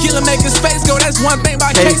back. My killer make his face go, that's one thing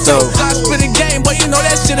about queso. I spit a game, boy, you know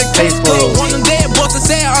that shit a case closed. One of them dead boys to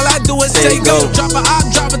say, all I do is say go. Drop a op,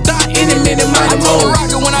 drop a thought, any minute, mighty mode.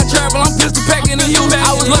 Rockin' when I travel, I'm pistol packing the youth. I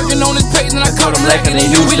was lurking on his page and I caught him lacking in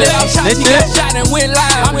Houston. We let out shots, he got shot and went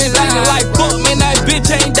live. I went live like fuck, man, that bitch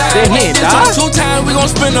ain't died. They ain't This died? on 2 times, we gon'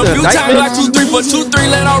 spin a few Nice times bitch. like 2, 3 for 2, 3.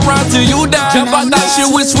 Let all round till you die. Jump out that shit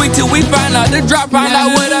with sweet till we find out the drop. Find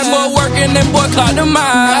out where that boy working, that boy clock the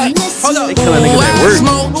mind. Hold up, They killing niggas at I work.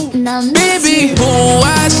 smoke, baby, who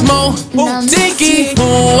I smoke, Tiki, who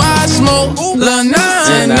I smoke, Lil' Nas,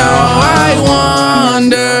 and now I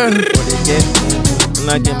wonder. What they get? And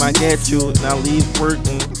I get my get you, and I leave work.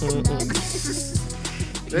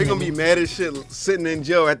 They gonna be mad as shit sitting in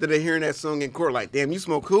jail after they hearing that song in court. Like, damn, you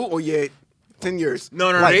smoke who? Oh yeah, 10 years. No,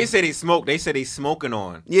 Like, they say they smoke. They say they smoking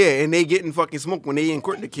on. yeah, and they getting fucking smoked when they in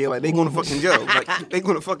court the kid. Like, they going to fucking jail. Like, they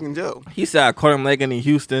going to fucking jail. He said I caught him lagging in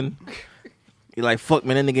Houston. He like, fuck,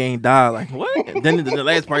 man, that nigga ain't died. Like, what? And then the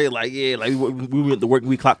last part, he like, yeah, like, we went to work,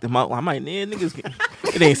 we clocked him out. I'm like, man, niggas,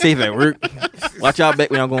 it ain't safe at work. Watch y'all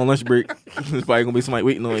back when y'all go on lunch break. There's probably gonna be somebody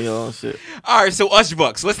waiting on y'all and shit. All right, so Ush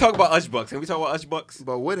Bucks. Let's talk about Ush Bucks. Can we talk about Ush Bucks?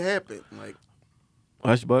 But what happened? Like,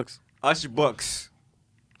 Hush Bucks. Ush Bucks.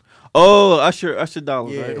 Oh, Usher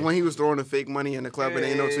Dollars, Yeah. right? when he was throwing the fake money in the club and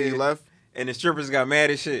they ain't know till he left. And the strippers got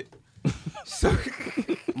mad as shit. So,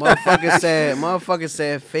 Motherfucker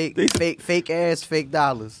said fake ass, fake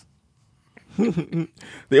dollars.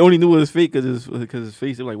 They only knew it was fake because his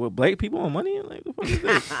face. They're like, what, black people on money? Like, the fuck is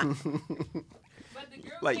this? But the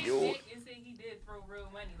girl Like, came yo. back and said he did throw real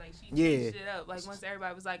money. Like she Yeah. changed it up. Like once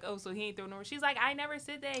everybody was like, "Oh, so he ain't throw no." She's like, "I never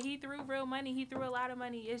said that. He threw real money. He threw a lot of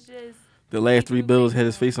money. It's just." The last 3 bills had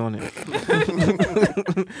his face on it.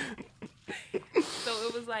 So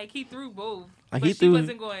it was like he threw both. Like, But he she threw-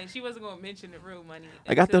 wasn't going. She wasn't going to mention the real money.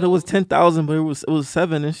 Like, I thought it was 10,000, but it was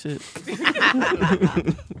 7 and shit.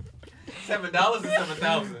 $7 or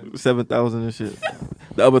 7,000? 7,000 and shit.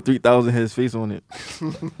 The other 3,000 had his face on it.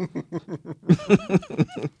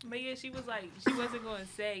 But yeah, she was like, she wasn't going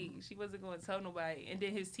to say, she wasn't going to tell nobody. And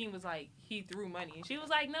then his team was like, he threw money. And she was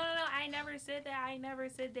like, no, I never said that. I never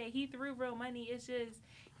said that. He threw real money. It's just,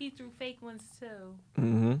 he threw fake ones too.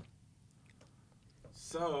 Mm-hmm.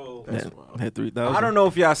 So, Had 3,000. I don't know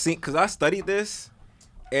if y'all seen, because I studied this,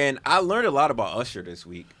 and I learned a lot about Usher this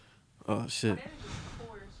week. Oh, shit. That is just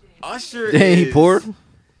poor shit. Usher Dang, he is... poor? He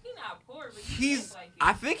not poor, but he He's... looks like it.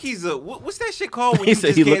 I think he's a... What's that shit called when He you said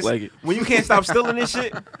just he can't... looked like it. When you can't stop stealing this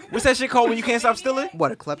shit? What's that shit called when you can't stop stealing?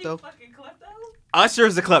 What, a He klepto? fucking klepto? Usher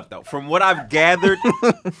is a klepto. From what I've gathered...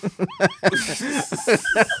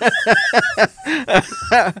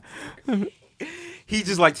 he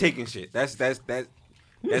just like taking shit. That's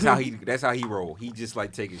how he roll. He just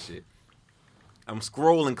like taking shit. I'm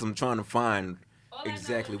scrolling because I'm trying to find All I know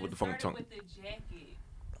exactly is what it the fuck I'm started talking. with the jacket.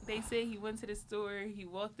 They said he went to the store, he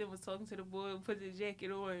walked in, was talking to the boy, put the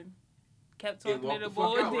jacket on. kept It talking to walked the the fuck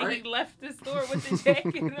boy, out, then he right? left the store with the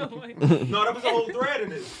jacket on. No, that was a whole thread in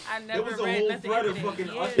this. I There never was a read whole nothing thread in of it. fucking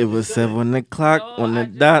Yeah. Usher. It was 7 o'clock No, on I the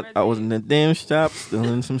just dot. read I was it. in the damn shop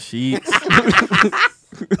stealing some sheets. I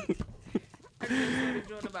just wrote a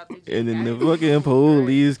joint about the And then the jacket. fucking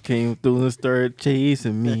police came through and started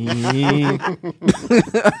chasing me.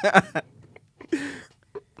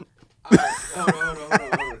 Hold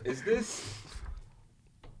on. Is this?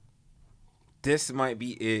 This might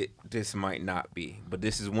be it. This might not be. But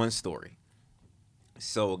this is one story.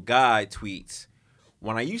 So a guy tweets,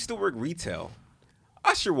 when I used to work retail,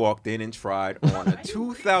 Usher walked in and tried on a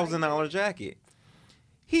 $2,000 jacket.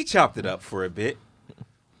 He chopped it up for a bit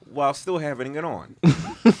while still having it on.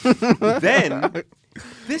 Then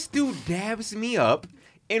this dude dabs me up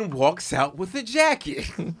and walks out with the jacket.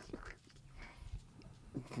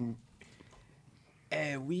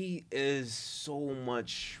 And we is so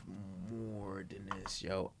much more than this,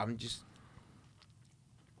 yo. I'm just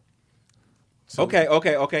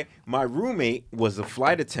Okay. My roommate was a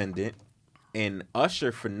flight attendant, and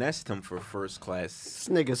Usher finessed him for first class. This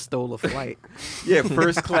nigga stole a flight. Yeah,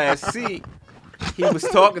 first class seat. He was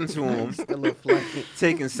talking to him, Stole a flight.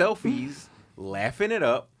 taking selfies, laughing it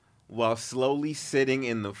up, while slowly sitting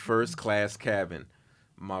in the first class cabin.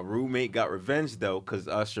 My roommate got revenge though, cause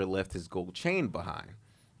Usher left his gold chain behind.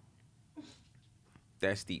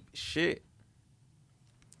 That's deep as shit.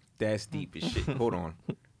 That's deep as shit. Hold on.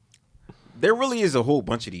 There really is a whole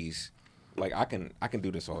bunch of these. Like I can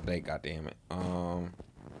do this all day. God damn it.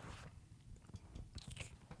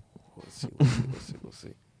 Let's see.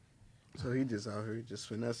 So he just out here just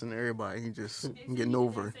finessing everybody. He just They said getting he did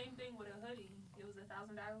over. the same thing with a hoodie. It was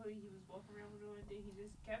 $1,000 hoodie. He was walking around with it, and then he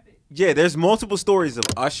just kept it. Yeah, there's multiple stories of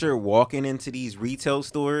Usher walking into these retail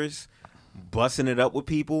stores, busting it up with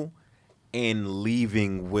people, and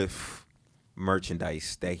leaving with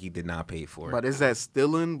merchandise that he did not pay for. But is that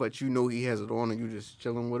stealing? But you know he has it on, and you just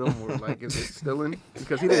chilling with him, or like is it stealing?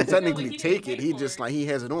 Because he didn't technically He didn't take pay it. He for just it. like he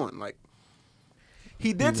has it on. Like,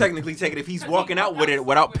 He did technically take it if he's Because he walking out with it walked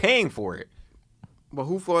without with it. paying for it. but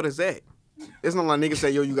who fault is that? It's not like niggas say,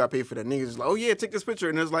 yo, you got to pay for that. Niggas just like, oh yeah, take this picture,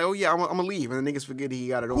 and it's like, oh yeah, I'm gonna leave, and the niggas forget he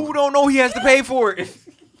got it on. Who don't know he has to pay for it?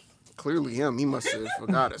 Clearly him. He must have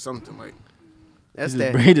forgot or something. Like, That's He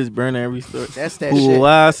that. just burn every story. That's that Who shit.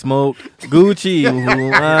 I smoke, Gucci.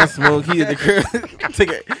 Who I smoke. He at the crib. Take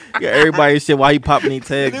it. Yeah, everybody's shit while he popping these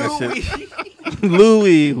tags and shit.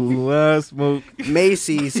 Louis. Who I smoke.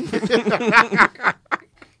 Macy's.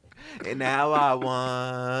 And now I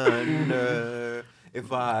wonder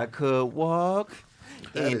if I could walk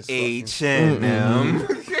That in is fucking- H&M.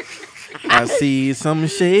 I see some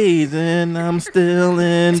shades and I'm still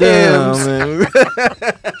in Tim's. them.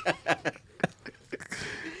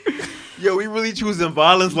 Yo, we really choosing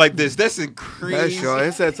violence like this. That's crazy. that's y'all.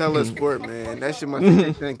 It's that telesport, man. That shit my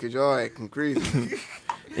favorite thing, cause y'all acting crazy.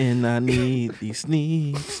 And I need these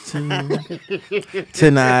sneaks too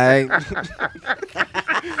tonight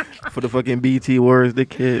for the fucking BT words, the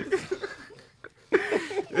kid.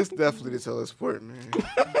 It's definitely the telesport, man.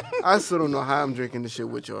 I still don't know how I'm drinking this shit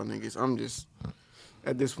with y'all niggas. I'm just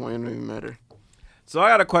at this point, it don't even matter. So I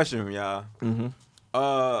got a question from y'all.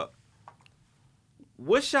 Mm-hmm.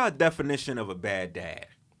 What's y'all definition of a bad dad?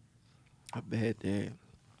 A bad dad.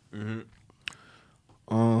 Mm-hmm.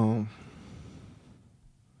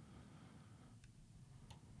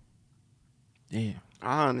 Damn.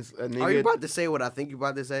 Honestly, a Are you nigga. about to say what I think you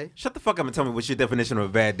about to say? Shut the fuck up and tell me what's your definition of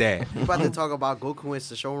a bad dad. You about to talk about Goku and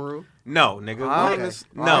Sesshomaru? No, nigga. Honest-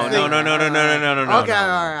 No, I no, think- no, no, no, no, no, no, no. Okay, all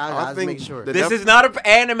right. I I was think make sure. the- This is not an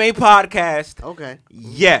anime podcast Okay.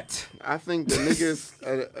 yet. I think the niggas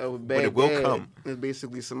a bad it will dad come. is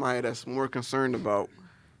basically somebody that's more concerned about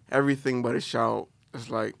everything but his child. It's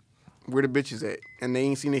like, where the bitches at? And they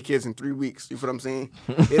ain't seen their kids in 3 weeks. You feel what I'm saying?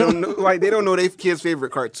 They don't know, they don't know their kids'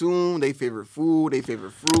 favorite cartoon, their favorite food, their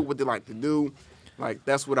favorite fruit, what they like to do. Like,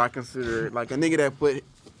 that's what I consider, like, a nigga that put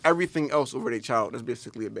everything else over their child. That's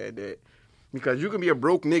basically a bad dad. Because you can be a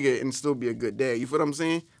broke nigga and still be a good dad. You feel what I'm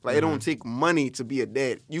saying? Like, it don't take money to be a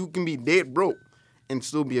dad. You can be dead broke and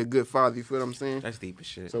still be a good father. You feel what I'm saying? That's deep as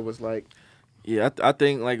shit. So it's like, Yeah, I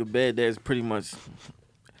think like a bad dad is pretty much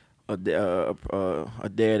a dad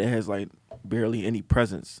that has like barely any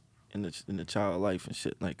presence in the child life and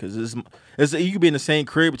shit. Like, cause it's you could be in the same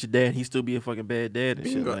crib with your dad, he still be a fucking bad dad and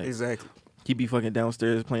shit. bingo, Like, exactly. he be fucking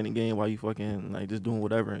downstairs playing the game while you fucking like just doing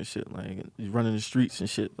whatever and shit. Like, he's running the streets and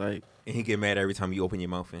shit. Like, And he get mad every time you open your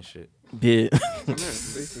mouth and shit. yeah. Yeah,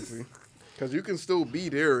 basically. Because you can still be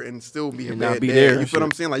there and still be a And bad not be dad. there You and feel what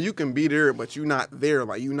I'm shit. saying? Like, you can be there, but you're not there.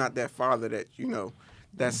 Like, you're not that father that, you know,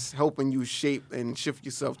 that's helping you shape and shift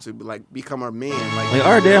yourself to like become a man. Like,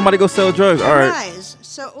 all right, Dad, I'm about to go sell drugs. All right. Guys,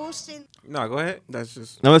 so Austin No, go ahead. That's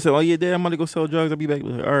just No, I said, oh yeah, Dad, I'm about to go sell drugs. I'll be back. All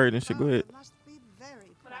right, and shit, go ahead. must be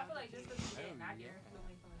very But I feel like just because your dad not there don't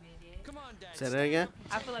make him a bad dad. Come on, Dad. Say that again.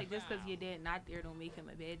 I feel like just because your dad not there don't make him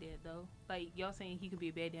a bad dad though. Like y'all saying he could be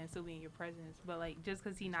a bad dad and still be in your presence, but like just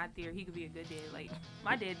because he not there, he could be a good dad. Like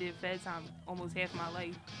my dad did Fed time almost half my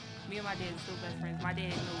life. Me and my dad still best friends. My dad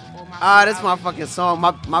knows all my. Ah, that's my fucking song.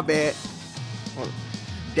 My bad.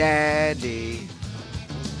 Daddy.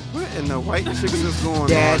 what in the white chicks is going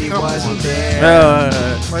Daddy on? Come wasn't on. there.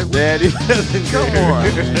 Like, Daddy. come on.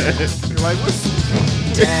 Like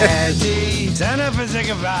what's Daddy. Turn up and take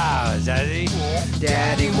a bow, Daddy.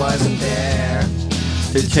 Daddy wasn't there.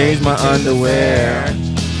 To change my underwear.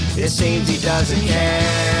 It seems he doesn't care.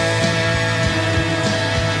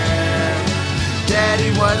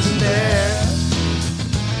 Daddy wasn't there.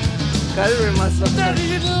 Gotta myself. Daddy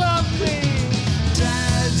didn't love me.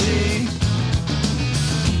 Daddy.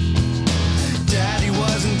 Daddy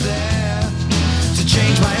wasn't there to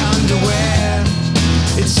change my underwear.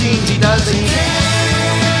 It seems he doesn't care.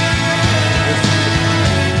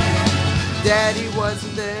 Daddy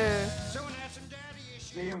wasn't there.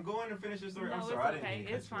 Damn, go on and finish your story. No, I'm it's sorry. I didn't okay. mean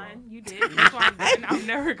to It's cut you off. fine. You did. It's fine. And I'm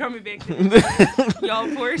never coming back to this.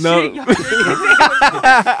 Y'all poor No. shit. Y'all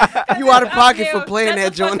drinking You out of pocket Up for playing now.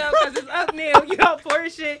 that Shut the joint. fuck up, 'cause it's up now. Y'all poor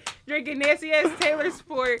shit. Drinking nasty ass Taylor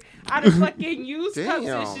Sport out of fucking used cups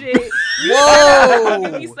Damn. and shit.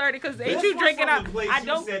 Whoa. We started because ain't you drinking up? I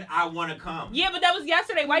don't. said I want to come. Yeah, but that was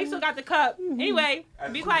yesterday. Why you still got the cup? Anyway,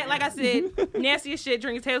 be quiet. Like I said, nasty as shit.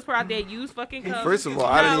 Drinking Taylor Sport out there. Used fucking cups. First of all,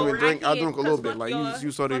 I didn't No, even drink. I can't, drank a little 'cause bit. fuck Like y'all.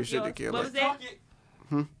 you saw Fuck this shit, y'all. the kid. What Like, was that?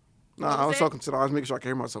 nah, what I was was that? talking to. I was making sure I could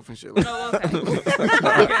hear myself and shit. Like, Oh, okay.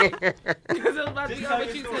 Okay. Because it was about to be Just on tell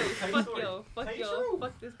with you your too. story. Tell your Fuck story. yo. Fuck Tell your yo. truth.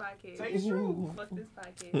 Fuck this podcast. Tell your truth. Fuck this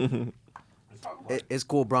podcast. Let's talk about it. It's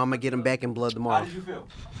cool, bro. I'm gonna get him back in blood How tomorrow. did you feel?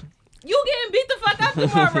 You getting beat the fuck up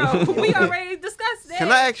tomorrow. We already discussed that.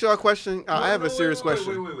 can I ask y'all a question? I have a No, serious wait,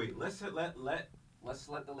 question. Wait. Let's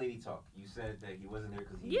let the lady talk. You said that he wasn't there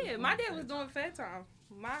because Yeah, my dad was doing Fed time.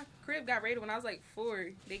 My crib got raided when I was like 4.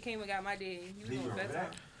 They came and got my dad. He was Do you doing Fed remember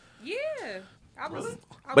time. that? Yeah. I was. Really?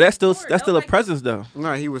 I But that's still was 4. that's still That a was like- presence though,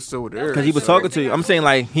 Nah, he was still there. because he was the talking first to thing you. I I'm saying told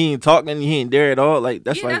like he ain't talking, he ain't there at all. Like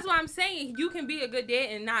that's Yeah, like that's what I'm saying. You can be a good dad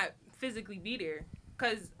and not physically be there.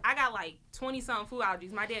 Cause I got like 20 something food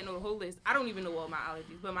allergies. My dad know the whole list. I don't even know all my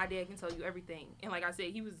allergies, but my dad can tell you everything. And like I said,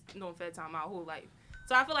 he was doing Fed time my whole life.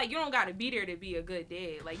 So I feel like you don't gotta be there to be a good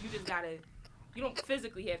dad. Like you just gotta. You don't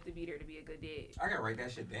physically have to be there to be a good dad. I gotta write that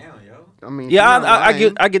shit down, yo. I mean, yeah, you're not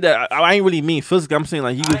lying. I get that. I ain't really mean physically. I'm saying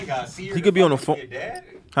like he I could, ain't gotta see her he to could be on the fucking phone, be your dad.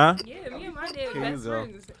 huh? Yeah, me and my dad Here were you best go.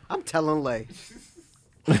 friends. I'm telling Lay.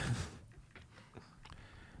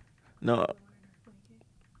 No,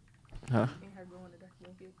 huh?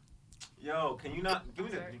 Yo, can you not give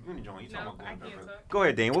me the joint? You talking No, about I going can't there? talk. Go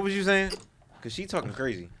ahead, Dane. What was you saying? Cause she talking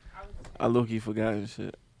crazy. I low key forgot and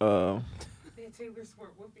shit. That Taylor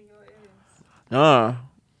Sport whooping your ass.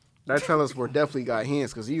 That Taylor Sport definitely got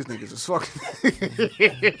hands because these niggas is fucking.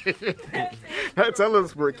 That Taylor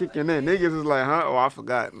Sport kicking in. Niggas is like, huh? Oh, I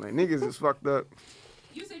forgot. Like, niggas is fucked up.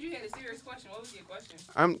 You said you had a serious question. What was your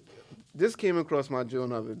question? This came across my journal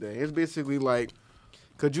the other day. It's basically like,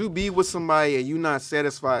 could you be with somebody and you not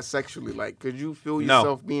satisfied sexually? Like, could you feel No.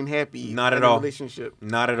 yourself being happy Not in at a all. relationship?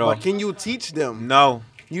 Not at all. But can you teach them? No,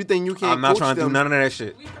 You think you can't I'm not coach trying to do them? none of that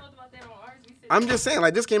shit. We talked about that on ours. We said I'm just saying,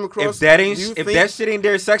 like, this came across. If that do ain't, you if think- that shit ain't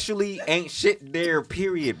there sexually, ain't shit there.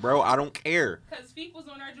 Period, bro. I don't care. because Feek was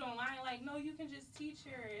on her joint line like, no, you can just teach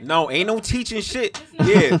her. No, ain't no teaching shit. It's not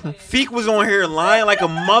Yeah, good. Feek was on here lying like a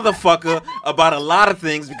motherfucker about a lot of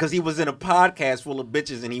things because he was in a podcast full of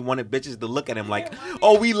bitches and he wanted bitches to look at him like,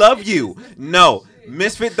 oh, we love you. No,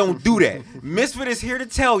 Misfit don't do that. Misfit is here to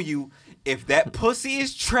tell you if that pussy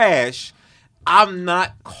is trash, I'm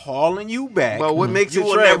not calling you back. But what makes you it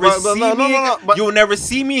will trash? never see me again. But You will never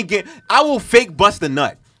see me again. I will fake bust a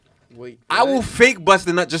nut. wait, I will fake bust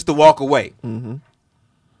a nut just to walk away.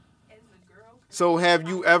 So have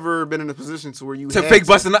you ever been in a position to where you To had fake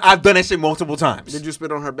bust a nut, I've done that shit multiple times. Did you spit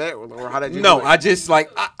on her back, or how did you? No, do it? I just like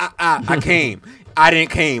I came. I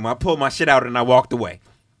didn't came. I pulled my shit out and I walked away.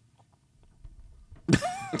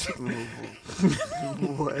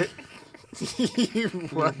 What?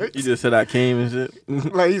 What? You just said I came and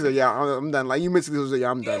shit. Like he said, yeah, I'm done. Like you basically said, yeah,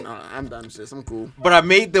 I'm done. I'm done, sis. I'm cool. But I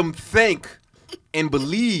made them think and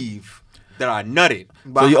believe that I nutted.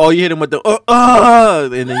 But So you hit him with the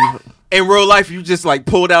and then you, In real life, you just like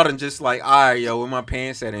pulled out and just like, all right, yo, where my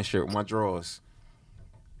pants at and shit, with my drawers.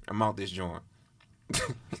 I'm out this joint.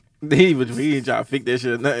 He ain't trying to fake that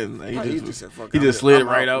shit or nothing. Like, Nah, he he just, just said, fuck he it, just I'm slid out.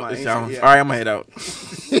 right out. Nah, The he shower. said, yeah. All right, I'm gonna head out.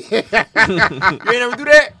 You ain't never do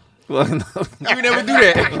that. Well, no. You never do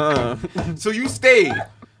that. So you stayed.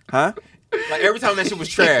 Huh? Like every time that shit was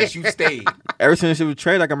trash, you stayed. Ever since shit was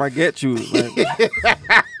trade, like I might get you. Like,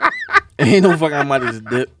 ain't no fucking I might just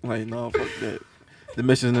dip. Like no, fuck that. The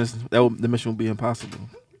mission will be impossible.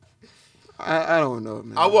 I don't know,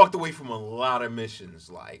 man. I walked away from a lot of missions.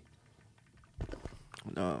 Like,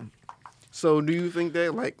 No. So do you think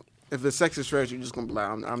that like if the sex is trash, you're just gonna be like,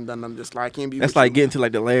 I'm done. I'm just like I can't be. That's with like you. getting to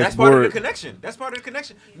like the last that's part of the word. connection. That's part of the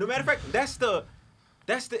connection. No matter of fact, that's the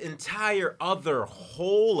entire other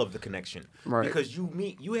whole of the connection. Right. Because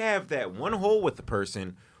you have that one hole with the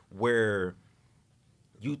person where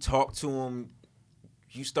you talk to them,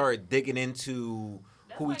 you start digging into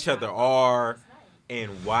who each other are and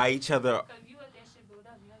why each other.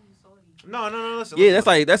 No. Listen. Yeah,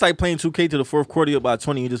 that's like playing 2K to the fourth quarter about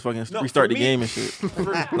 20. You just fucking No, restart for the me- game and shit.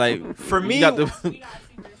 Like For you me, got the-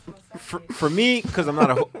 for me, because I'm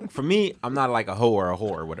not like a hoe or a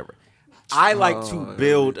whore or whatever. I like to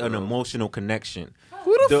build an emotional connection.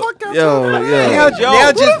 Who the fuck got yo, time for yo. that?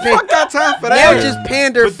 Now just Fuck got time for now that. just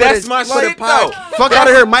pander But for that's this, my for the shit, pod. though. Fuck out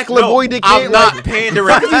of here, Michael LeBoy, the kid. I'm not pandering.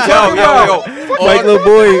 talking Yo. Mike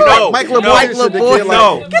LeBoy. No, Mike no, LeBoy, shit, the kid,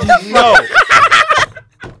 like, no.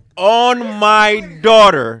 On my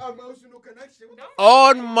daughter,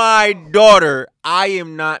 I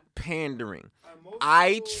am not pandering.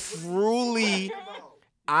 I truly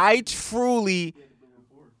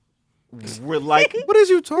were like, what is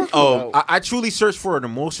you talking oh, about? I truly search for an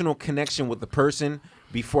emotional connection with the person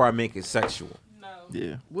before I make it sexual.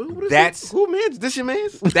 Yeah. What is That's- it? Who man's? This your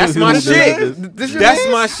man's? That's my shit. This your That's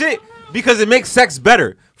man's? my shit. Because it makes sex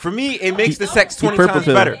better. For me, it makes the sex 20 purple times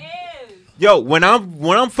pill. better. Yo, when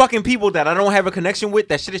I'm fucking people that I don't have a connection with,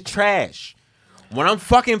 that shit is trash. When I'm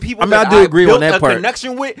fucking people I mean, that I do agree built on that a part.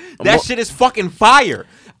 connection with, that shit is fucking fire.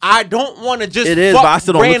 I don't want to just It is, fuck but I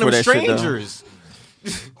still don't look random for that shit, though. strangers.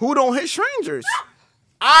 Who don't hit strangers?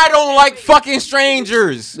 I don't like fucking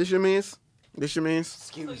strangers. This your man's? This your man's?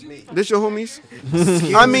 Excuse me. This your homies?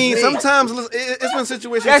 I mean, sometimes it's been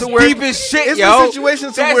situations That's to where deep as shit, it's yo. been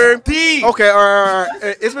situations to That's where deep. okay, all right.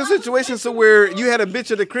 It's been situations to where you had a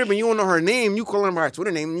bitch at the crib and you don't know her name. You call her by her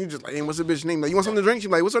Twitter name and you just like, hey, what's the bitch name? Like, you want something to drink?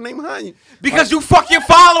 She's like, what's her name behind you? Because you fuck your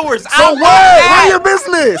followers. So what? Mind your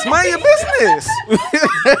business. Mind your business.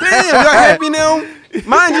 Damn, y'all happy now?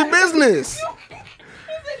 Mind your business.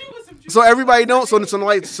 So everybody don't.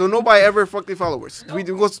 So nobody ever fuck their followers. We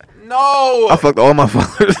do. No. I fucked all my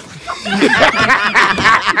followers.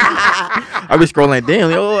 I be scrolling like,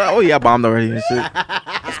 damn, oh yeah, I bombed already and shit.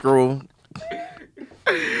 Scroll.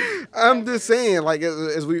 I'm just saying, like,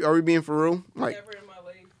 are we being for real? Like,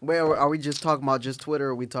 Where are we just talking about just Twitter?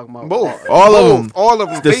 Or are we talking about both. All of Both. them. All of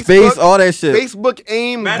them. The space, all that shit. Facebook,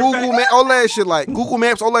 AIM, Matter of Google, fact- all that shit. Like Google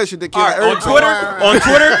Maps, all that shit. They All can't. right,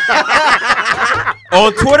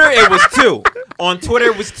 on Twitter, it was 2. On Twitter,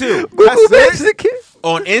 it was 2. That's it.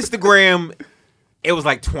 On Instagram, it was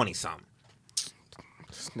like 20 something.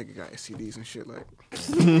 This nigga got STDs and shit. Like,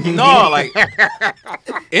 No, like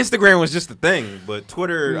Instagram was just a thing, but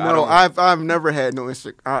Twitter, I no, don't. I've never had no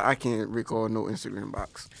Instagram. I can't recall no Instagram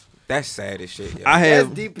box. That's sad as shit. Yo. I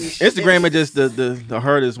have deep as shit. Instagram are just the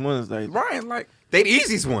hardest ones. Like Right, like They the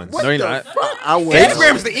easiest ones. no, you're not. I went.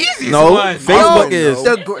 Instagram's the easiest No, one. Facebook Oh, is.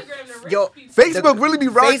 no. Yo, Facebook really be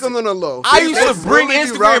rocking on the low. I used to Facebook bring really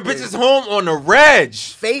be Instagram rocking. bitches home on the reg.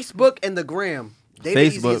 Facebook and the gram. They the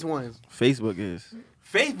easiest ones. Facebook is.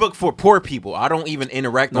 Facebook for poor people. I don't even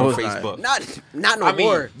interact No, on it's not. Facebook. Not no I mean,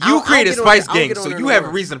 more. you created Spice Gang, Gang, so you have a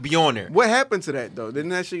reason to be on there. What happened to that though? Didn't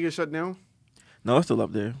that shit get shut down? No, it's still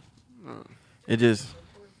up there. It just.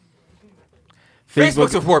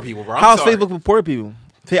 Facebook's for poor people, bro. I'm How's sorry. Facebook for poor people?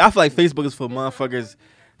 I feel like Facebook is for motherfuckers.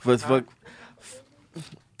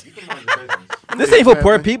 This ain't for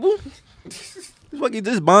poor people.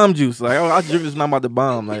 This bomb juice. Like, I drink this, not about the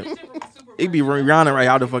bomb. Like, it be rounding right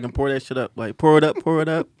how to fucking pour that shit up. Like, pour it up. What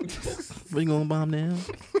you gonna bomb now?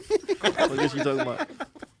 What is she talking about?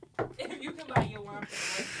 If you can buy your wine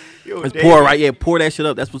for It's pour, right? Yeah, pour that shit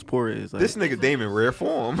up. That's what pour is. Like, This nigga Damon rare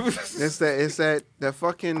form. It's that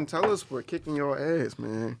fucking telesport kicking your ass,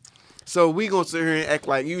 man. So we gonna sit here and act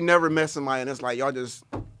like you never met somebody, and it's like y'all just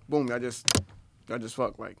boom, y'all just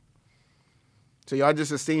fuck like. So y'all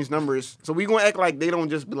just exchange numbers. So we gonna act like they don't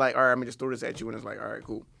just be like, all right, I'm gonna just throw this at you, and it's like, all right,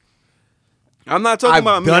 cool. I'm not talking I've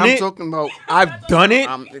about me. done I'm it. talking about. I've done it,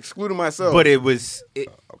 I'm excluding myself. but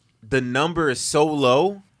the number is so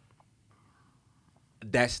low.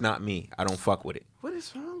 That's not me. I don't fuck with it. what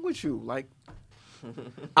is wrong with you? Like,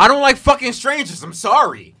 I don't like fucking strangers. I'm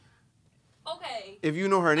sorry. Okay. If you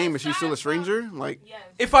know her name, is she still a stranger? Like, Yes.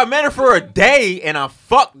 If I met her for a day and I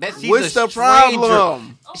fucked, that she's what's a the stranger.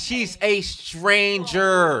 problem? She's a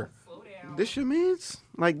stranger. Slow down. This your means?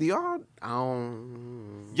 Like the odd? I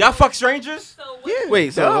don't. Y'all fuck strangers? So what?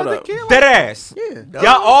 Wait, so hold up. Dead ass. Yeah.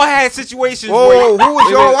 Y'all all had situations Whoa, where who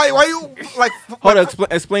was y'all? Why you like? Hold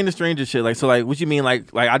up, explain the stranger shit. Like, so, like, what you mean?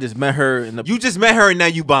 Like I just met her in the you just met her and now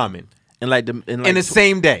you bombing in in the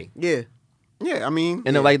same day. Yeah. Yeah, I mean,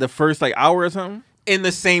 in like the first like hour or something. In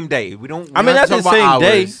the same day. We don't. I mean, that's the same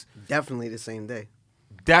day. Definitely the same day.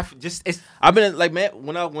 I've been like, man,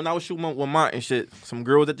 when I was shooting with Mont and shit, some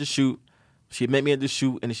girl was at the shoot. She met me at the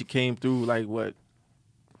shoot, and then she came through like what,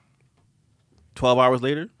 12 hours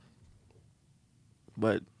later.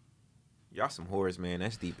 But y'all some whores, man.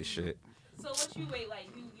 That's deep as shit. So what you wait like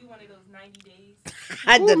you one of those 90 days?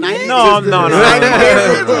 At the 90 No. 90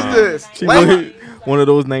 days. What's this? she was one of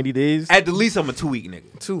those 90 days. At the least, I'm a 2-week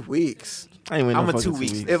nigga. 2 weeks. I ain't wait I'm no a fucking 2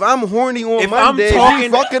 weeks. If I'm horny on If Monday, I'm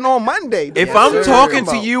talking- we fucking on Monday. If Yes, I'm sir. talking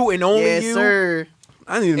to you and only Yes, you, sir.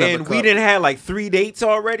 I need another and cup. we didn't have like 3 dates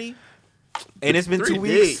already, and it's been 3 2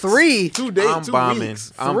 weeks. dates. 3. 2 days, I'm 2 bombing.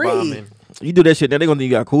 weeks. I'm 3. bombing. You do that shit, then they gonna think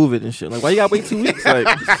you got COVID and shit. Like, why you gotta wait 2 weeks? Like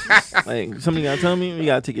somebody gotta tell me you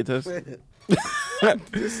gotta take your test. They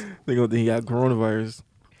gonna think you got coronavirus.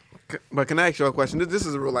 But can I ask y'all a question? This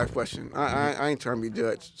is a real life question. I ain't trying to be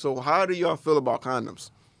judged. So how do y'all feel about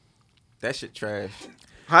condoms? That shit trash.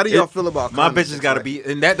 How do y'all feel about condoms? My bitches gotta be,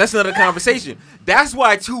 and that's another conversation. That's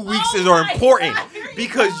why 2 weeks is my important God, here you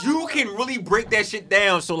because go. you can really break that shit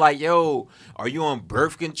down. So like, yo, are you on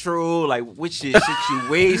birth control? Like, which is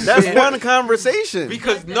situation? That's one conversation.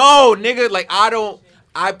 Because no, nigga, like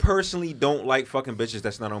I personally don't like fucking bitches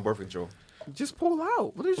that's not on birth control. Just pull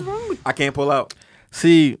out. What is wrong with I can't pull out.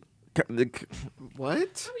 See,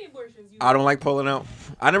 what? How many abortions you I don't like pulling out.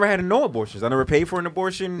 I never had no abortions. I never paid for an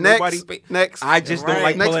abortion. Next, Nobody paid. next. I just don't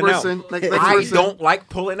like Next pulling person. out. Next I person. don't like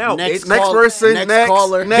pulling out. Next Next call- person. next Next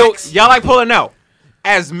caller. Next. Y'all like pulling out.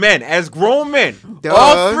 As men, as grown men, Duh.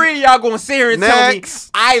 all 3 of y'all gonna sit here and Next.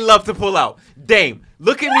 tell me I love to pull out. Dame,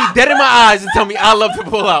 look at me dead in my eyes and tell me I love to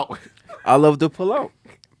pull out. I love to pull out.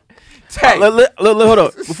 Tay, Hold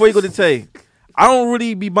up. Before you go to Tay, I don't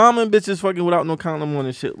really be bombing bitches fucking without no condom on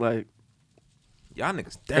and shit. Like, y'all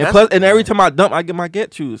niggas and, dead. plus, and every time I dump, I get my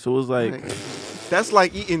get you. So it's like, That's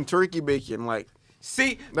like eating turkey bacon. Like,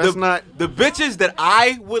 See, That's not- the bitches that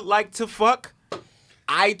I would like to fuck.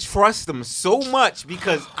 I trust them so much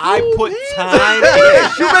because I put time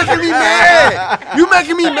in. you making me mad. You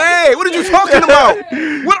making me mad. What are you talking about?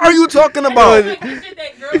 What are you talking about? like the shit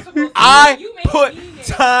that girls supposed to do. I You make put me mad.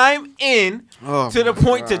 time in Oh to the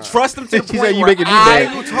point to trust them to the She point said you where making me I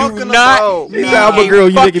mad. What are you do talking not about? need Yeah, I'm a a girl,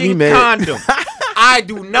 you making me fucking mad. condom. I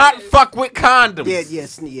do not fuck with condoms. Yeah,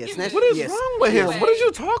 snatch. What is yes. wrong with him? What are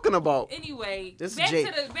you talking about? Anyway, This is back Jake.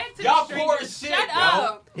 to the Y'all stranger. poor as shit, Shut yo.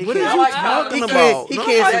 up. He What is can't- you He talking he about? can't. He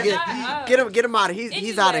Nobody- can't get him out of.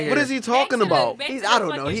 He's out of Anyway, here. What is he talking back to the- about? back He's- to I the don't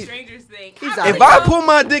know. fucking He's- strangers thing. he's I out If of feel I like- pull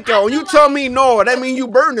my dick out and you tell me no, that means you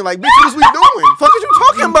burning. Like, bitch, what is we doing? Fuck is you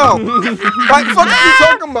talking about? Like, fuck is you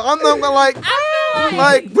talking about? I'm not gonna like,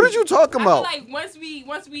 what are you talking I feel about? like once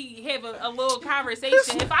we have a little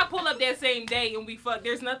conversation, if I pull up that same day and we fuck,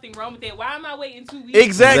 there's nothing wrong with that. Why am I waiting 2 weeks?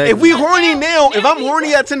 Exactly. If we horny now, if I'm Now we-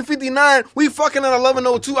 horny at 10:59, we fucking at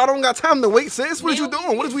 11:02. I don't got time to wait, sis. What is you Now we-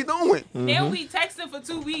 doing? What is we doing? Now we texting for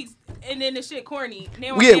 2 weeks and then the shit corny.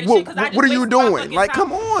 Now I'm Yeah, mad as shit 'cause I just what are you wasted my doing? fucking Like, time.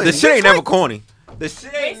 come on. The shit ain't never corny. The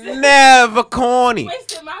shit ain't never corny.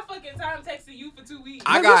 Wasted my fucking time texting you for 2 weeks.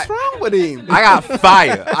 I What's got- wrong with him? I got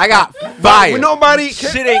fire. I got fire. When nobody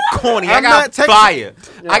Shit ain't corny. I I'm got not texting- fire.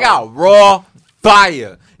 I got raw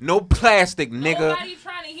fire. No plastic, nigga. Nobody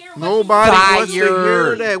trying to hear what Nobody you wants to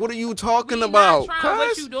hear that. What are you talking We about? Not trying what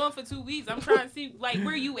Cuz? you doing for 2 weeks. I'm trying to see like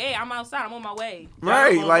where you at. I'm outside. I'm on my way.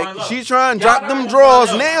 Right, Y'all like gonna find she love. trying to Y'all drop not them gonna draws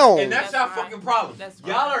find love. now. And that's y'all That's fine. fucking problem. That's fine.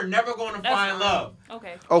 Y'all are never going to That's find fine. love.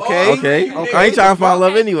 Okay. Okay. okay, Okay. I ain't trying to find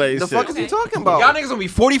love Okay. anyway. The shit. fuck is he Okay. talking about? Y'all niggas gonna be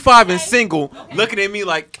 45 and Okay. single, Okay. looking at me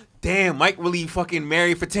like, damn, Mike really fucking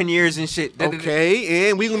married for 10 years and shit. Okay,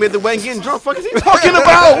 and we gonna be at the wedding getting drunk. Fuck is he talking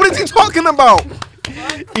about? What is he talking about?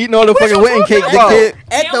 Eating all the What is fucking you wedding talking cake, about? dickhead.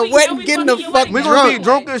 At Now the we- wedding, now we getting gonna the be your fuck wedding. We gonna be drunk.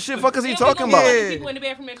 drunk as shit. Fuck is he Now we talking gonna about? get people in the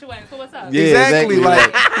bathroom at your wedding. So what's up? Yeah, Exactly,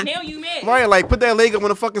 like Now you mad. right, like put that leg up when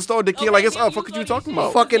the fucking store the kid Okay, like it's now up. Fuck is go you to talking shit.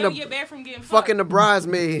 about? Fucking Now the- your bathroom getting fucked. Fucking the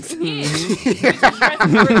bridesmaids. Yeah. You just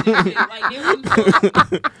dressing for this shit. Like, now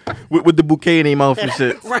you- with the bouquet in their mouth and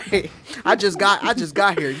shit. Right. I just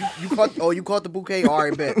got here. You caught the bouquet. All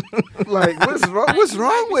right, bet. Like what's wrong? What's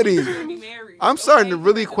wrong with She's him? gonna be married. I'm starting to Okay?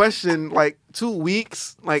 really question like 2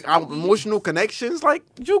 weeks, like our emotional connections. Like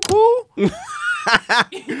you cool?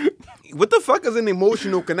 what the fuck is an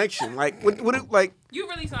emotional connection? Like, like You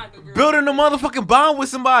really sound like a girl. Building a motherfucking bond with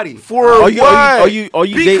somebody. for Are what? you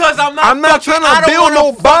date? Because I'm not trying I to don't build wanna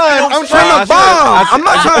no fuck bond. no I'm trying to stranger. bond. I'm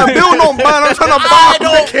not trying to build no bond. I'm trying to I bond.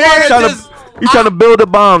 don't Kid. wanna just You trying to build a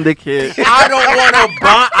bomb, dickhead. I don't want to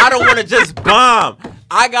bomb. I don't want to just bomb.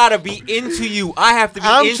 I gotta be into you. I have to be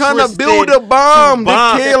I'm interested. trying to build a bomb, to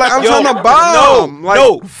bomb. dickhead. Like, I'm Yo, trying to bomb. No, Like,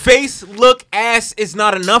 no. Face, look, ass is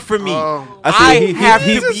not enough for me. I I see, have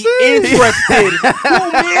he- to be interested.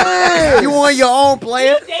 You on your own,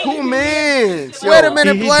 player? Who man? Wait a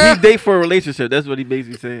minute, player. He date for a relationship. That's what he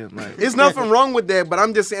basically saying. Like, It's nothing wrong with that, but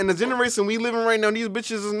I'm just saying the generation we living right now, these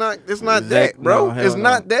bitches is not. It's not Exact- that, bro. no, hell It's no.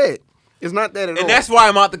 not that. It's not that at all. And that's why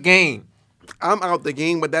I'm out the game. I'm out the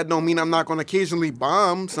game, but that don't mean I'm not gonna occasionally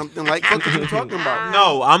bomb something like what are you talking about?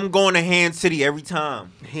 No, I'm going to Hand City every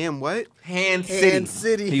time. Ham what? Hand City. Hand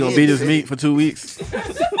City. he gonna beat his meat for 2 weeks.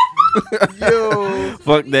 Yo.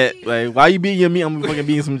 Fuck that. Like, why you beating your meat? I'm fucking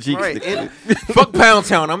beating some cheeks. Right. dickhead. And Fuck Pound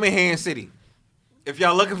Town. I'm in Hand City. If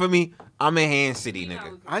y'all looking for me, I'm in Hand City,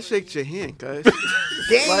 nigga. I shake your hand, cuz.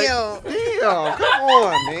 Damn. Damn, come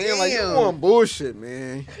on, man. Like you Damn. on bullshit,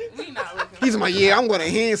 man. We not looking. He's like, yeah, I'm going to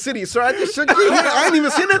Hand City. So I just shook your hand. I ain't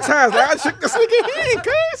even sanitize. Like, I shook this nigga hand,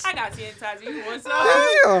 cuz. I got sanitizer. You want some?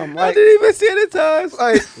 Damn, I like, didn't even sanitize.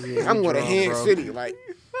 like I'm going to Hand City, like.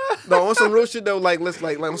 No, on some real shit though, like let's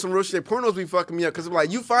like on some real shit, pornos be fucking me up because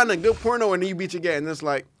like you find a good porno and then you beat your guy and it's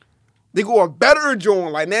like they go a better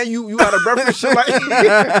joint. Like now you out of breath and shit. Like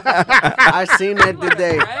I seen that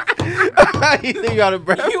today. He think you out of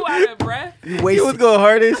breath. You out of breath? You He wasted. was going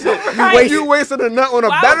hard as shit. you wasted a nut on a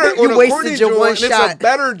Why better would on you a wasted corny your joint. one And it's a shot.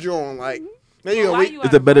 better joint. Like now you gotta Why wait. you It's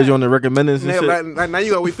out a of better breath? joint than recommenders and Now, shit. now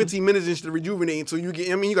you gotta wait 15 minutes just to rejuvenate until you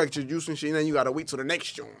get. I mean, you got your juice and shit, and then you gotta wait till the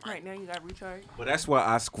next joint. Right now you got recharge. But that's why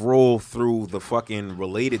I scroll through the fucking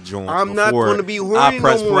related joints. I'm not before gonna be horny I no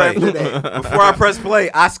press more play. after that. Before I press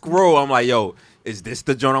play, I scroll. I'm like, yo, is this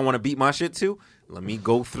the joint I want to beat my shit to? Let me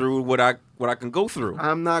go through what I can go through.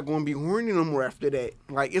 I'm not gonna be horny no more after that.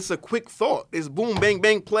 Like it's a quick thought. It's boom, bang,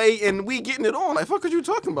 bang, play, and we getting it on. Like fuck, what you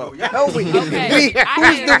talking about? No, we. Okay. We.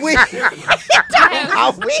 Who's the we? I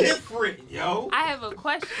have, Different, yo. I have a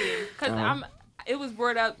question because It was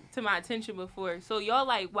brought up to my attention before. So y'all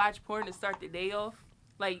like watch porn to start the day off,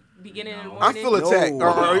 like beginning in the morning. I feel attacked. No.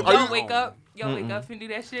 Are Y'all you? wake up. Y'all wake up and do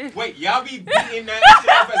that shit. Wait, y'all be beating that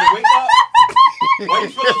shit off as a wake up? Why you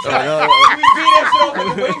feel attacked? You be beating that shit off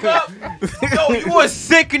as a wake up? Yo, you a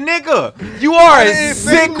sick nigga. You are a didn't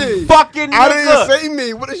say sick me. fucking nigga. I didn't say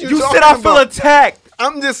me. What is you You talking said I feel about? attacked.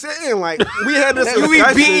 I'm just saying, like we had this. You be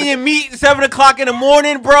discussion. beating your meat 7 o'clock in the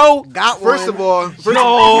morning, bro. Got one. First of all,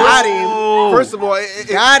 Got him. First of all,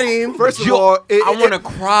 Got him. First of Yo, all, I want to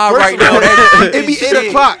cry first right of all, now. That's it be 8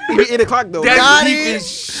 o'clock. It be 8 o'clock though. Got That's him. deep as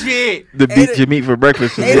shit. The beat your meat for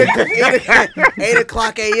breakfast. 8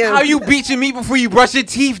 o'clock a.m. How you beat your meat before you brush your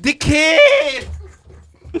teeth, dickhead?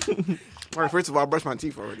 All right, first of all, I brushed my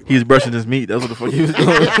teeth already. He's brushing his meat. That's what the fuck he was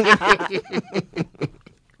doing.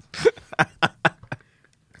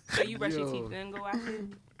 So you brush your teeth then go wash it.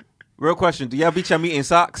 Real question: do y'all beat your meat in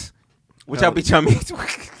socks? What y'all beat your meat?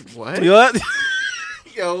 What? What?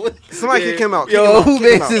 Yo, somebody kick him out. Kick Yo, him who out.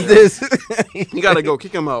 Kick him makes out. this? You gotta go.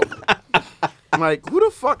 Kick him out. I'm like, who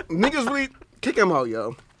the fuck? Niggas really kick him out,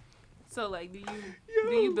 yo. So like, do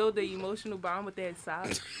you build the emotional bond with that sock?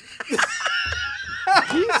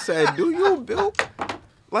 He said, do you build?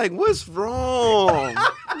 Like, what's wrong?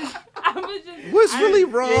 I was just. What's really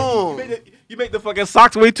wrong? You make the fucking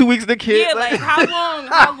socks wait 2 weeks to kid. Yeah, like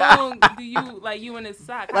how long do you like you in a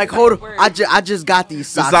sock? How Like, does hold that on. work? I just got these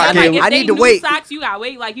socks. sock I, came- Like, if I they need to new wait. Socks, you gotta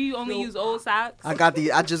wait. Like you only use old socks.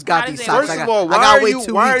 I just got How these does socks. that First I of got, all, I why gotta are wait you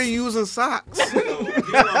 2 why are weeks. you using socks?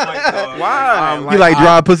 Why? You like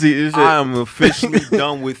dry pussy and shit. I am officially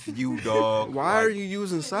done with you, dog. Why are you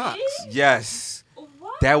using socks? Yes.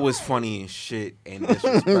 That was funny as shit and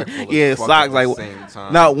disrespectful. Yeah, as fuck socks, at the like, same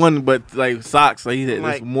time. Not one, but like socks. Like he said,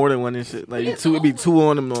 Like- there's more than one and shit. Like two, it be two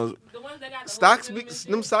on them. Those. The ones that got the Stocks holes be in them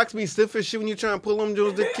and them shit. socks be stiff as shit when you trying to pull them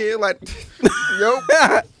Jones the kid like yo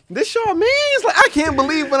this y'all means like I can't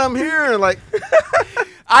believe what I'm hearing like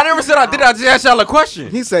I never said I did. I just asked y'all a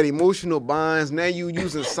question. he said emotional bonds now you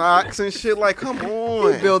using socks and shit like come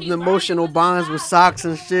on. Building emotional bonds with socks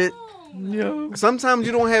and shit. Sometimes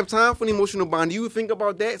you don't have time for an emotional bond. Do you think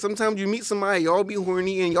about that? Sometimes you meet somebody, y'all be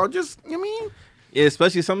horny and y'all just you know what I mean Yeah,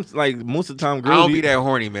 especially some like most of the time I girls don't be that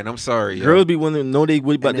horny, man. I'm sorry. yo. Girls be wanting to know they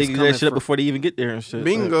would about And they it's get coming that shit up from- before they even get there and shit.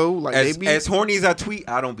 bingo like as, they be as horny as I tweet,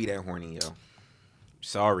 I don't be that horny, yo.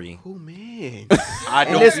 Sorry. oh man I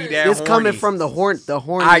And don't this be that this horny. coming from the I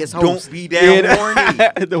horniest don't host. be that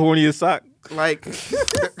horny. the horniest sock. Like,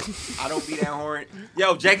 I don't be that horny.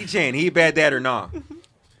 Yo, Jackie Chan, he a bad dad or nah?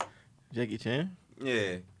 Jackie Chan.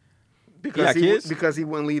 Yeah. because he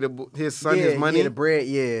wouldn't leave his son his money. Yeah, the bread,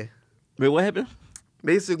 yeah. Wait, what happened?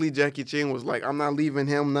 Basically, Jackie Chan was like, I'm not leaving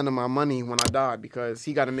him none of my money when I die because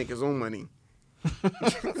he got to make his own money.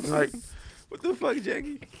 Like, What the fuck,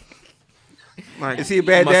 Jackie? like, Is he a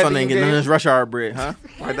bad My dad? son to ain't you, getting none of Dan? this rush hour bread, huh?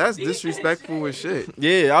 like, that's disrespectful as shit.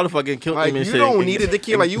 Yeah, I'd have fucking killed Like, him and you shit. don't need it. The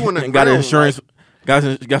kid, like, you want to And got insurance.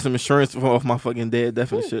 Got some insurance off my fucking dead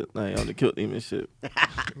death and shit. Like, I would have killed him and shit.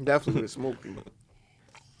 Definitely smoked him.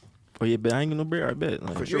 Oh yeah, but I ain't get no bread. I bet.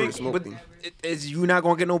 Like, For You sure, ain't- smoked but him. is you not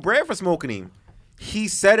gonna get no bread for smoking him? He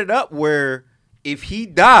set it up where if he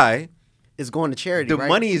die, It's going to charity, the right?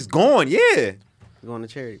 money is gone. Yeah. It's going to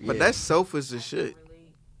charity. But yeah. that's selfish as shit.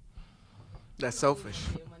 That's selfish.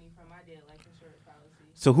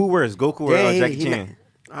 So who wears Goku or Yeah, Jackie he Chan?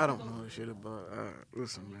 I don't know shit about.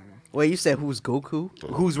 Listen, man. Wait, you said who's Goku?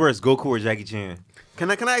 Who's worse, Goku or Jackie Chan?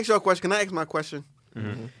 Can I ask you a question? Can I ask my question?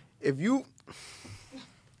 Mm-hmm. If you,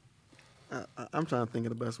 I'm trying to think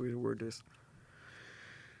of the best way to word this.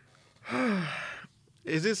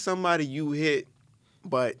 Is this somebody you hit,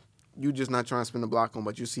 but you just not trying to spin the block on,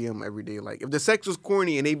 but you see him every day? Like, if the sex was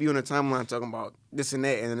corny and they be on the timeline talking about this and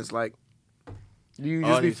that, and then it's like, you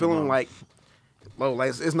just be feeling like, well, like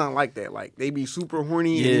it's not like that. Like they be super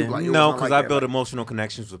horny. And you Yeah. be like, yo, No, it's not because like I that. build Like, emotional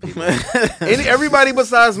connections with people. and everybody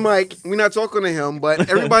besides Mike, we're not talking to him, but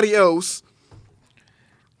everybody else,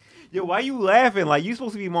 Yo, why you laughing? Like you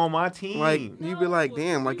supposed to be on my team. like you be like,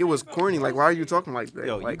 damn, like it was corny. Like why are you talking like that?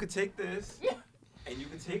 Yo, you like, could take this, and you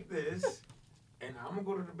could take this, and I'm gonna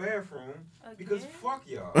go to the bathroom because Again? fuck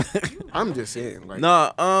y'all. I'm just saying, like,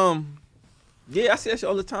 Nah, yeah, I see that shit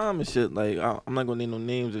all the time and shit. Like, I'm not gonna name no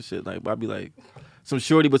names and shit. Like, but I be like, some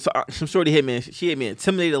shorty hit me. She hit me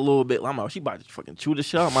intimidated a little bit. Like, I'm like, she about to fucking chew the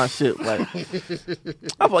shit out my shit. Like,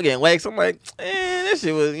 I fucking wax. I'm like, that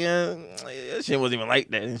shit was, that shit wasn't even like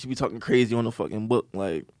that. And she be talking crazy on the fucking book.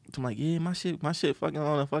 Like, I'm like, yeah, my shit fucking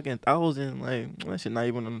on a fucking 1,000. Like, that shit not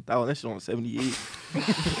even on 1,000. That shit on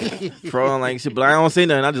 78. Fraud like shit. But I don't say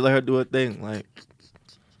nothing. I just let her do her thing. Like,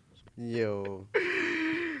 Yo.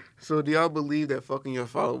 so do y'all believe that fucking your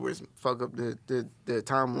followers fuck up the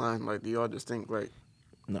timeline? Like, do y'all just think like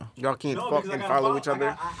no. y'all can't fucking follow each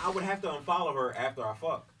other? I would have to unfollow her after I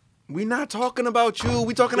fuck. We not talking about you.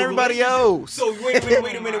 We talking to everybody else. So wait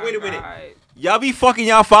a minute. God. Y'all be fucking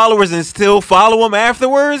y'all followers and still follow them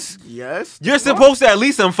afterwards? Yes. You're supposed to at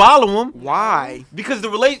least unfollow them Why? because the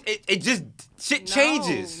it just shit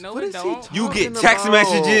changes. No, What it is he don't. talking You get about? text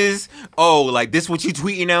messages. Oh, like this what you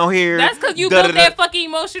tweeting out here. That's because you Da-da-da. built that fucking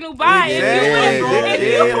emotional bond.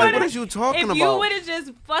 Like, what is you talking If you about? would have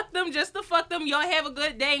just fucked them, just to fuck them, y'all have a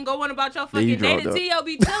good day and go on about your Yeah, you fucking day drawed until y'all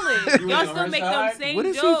be chilling. Y'all still make them same What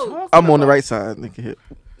is he jokes. talking I'm on the about? right side, nigga.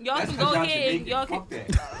 Y'all can go ahead and y'all can.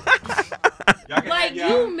 Like Like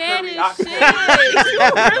you mad as shit.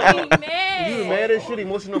 You really mad. You mad as shit,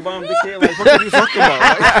 emotional bomb dickhead. Like, what are you talking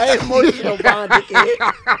about? Emotional bond,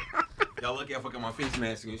 dickhead. Y'all look at fucking my face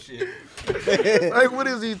mask and shit. Like, what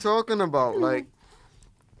is he talking about? Like,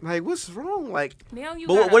 what's wrong? Like, Now you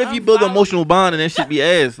But gotta what if you build an unfollow emotional bond and that shit be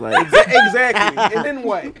ass? Like, exactly. And then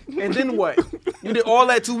what? And then what? You did all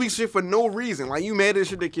that 2 weeks shit for no reason. Like, you mad as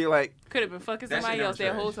shit, dickhead. Like, Could have been fucking That shit somebody never else that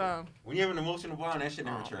changed. whole time. When you have an emotional bond, that shit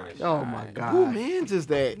never trash. Oh my who god. man's is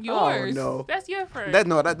that? Yours. no. That's your friend.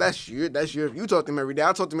 That's your. You talk to him every day.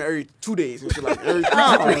 I talk to him every 2 days and shit like every 3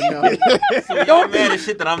 Oh no. So y'all mad as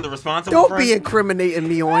shit that I'm the responsible Don't friend? be incriminating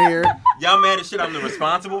me on here. Y'all mad as shit I'm the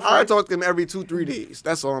responsible I friend? talk to him every 2-3 days.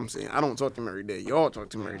 That's all I'm saying. I don't talk to him every day. Y'all talk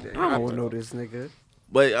to him every day. I don't know this nigga.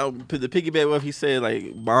 but the piggyback what he said,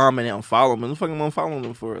 like, bomb and unfollow him. And the fucking unfollow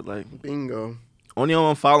them for it. Like, Bingo. only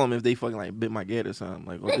unfollow him if they fucking, like, bit my gate or something.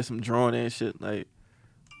 Like, or get some drawing and shit. Like,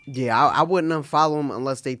 Yeah, I wouldn't unfollow them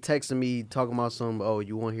unless they texting me talking about some, oh,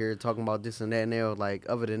 you want here talking about this and that and that. Like,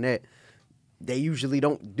 other than that, they usually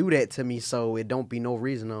don't do that to me, so it don't be no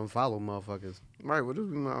reason to unfollow motherfuckers. Right, what is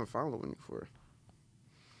we not following you for?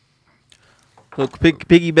 so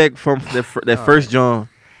piggyback from that first John,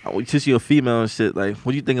 since you're a female and shit, like,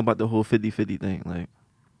 what do you think about the whole 50-50 thing? Like,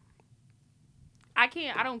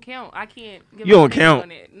 I don't count. I can't give You an don't opinion count.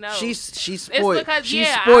 on it. No. She's It's spoiled. because, She's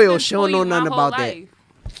yeah, I've spoiled. been She don't know spoiled my nothing whole about that. life.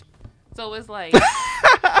 So it's like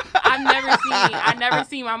I never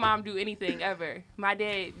seen my mom do anything ever. My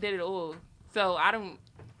dad did it all. So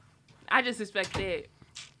I just expect that.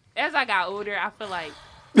 As I got older, I feel like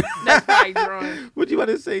That's probably drawing. What you about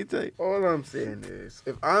to say, Tay? All I'm saying is,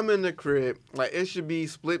 if I'm in the crib, like it should be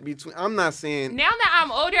split between. I'm not saying. Now that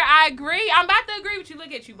I'm older, I agree. I'm about to agree with you.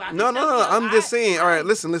 Look at you, Bob. No. I'm just saying. All right,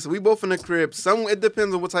 listen. We both in the crib. It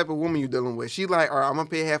depends on what type of woman you dealing with. She like, all right, I'm gonna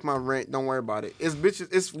pay half my rent. Don't worry about it. It's bitches.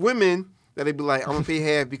 It's women that they be like, I'm gonna pay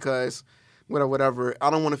half because whatever. I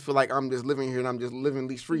don't want to feel like I'm just living here and I'm just living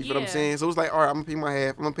lease free. You know what I'm Yeah. saying? So it's like, all right, I'm gonna pay my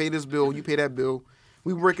half. I'm gonna pay this bill. You pay that bill.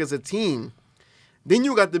 We work as a team. Then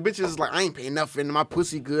you got the bitches like, I ain't paying nothing. My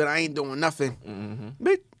pussy good. I ain't doing nothing. Mm-hmm.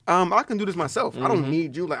 Bitch, I can do this myself. I don't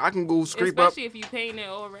need you. Like I can go scrape up. Especially if you paying it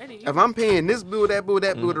already. If I'm paying this bill, that bill,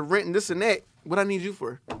 the rent, and this and that, what I need you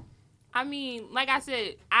for? I mean, like I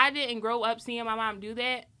said, I didn't grow up seeing my mom do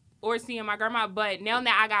that or seeing my grandma, but now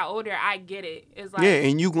that I got older, I get it. It's like, Yeah,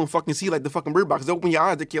 and you gonna fucking see like the fucking Bird Box. Open your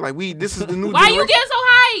eyes, the kid. Like this is the new. why you generation. get so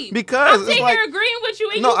hype? Because I'm it's sitting like- here agreeing with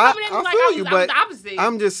you, and No, you coming at me I like feel I you, was but the opposite.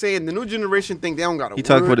 I'm just saying the new generation think they don't gotta. He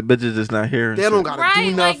talking for work. the bitches that's not here. and They shit. don't gotta right?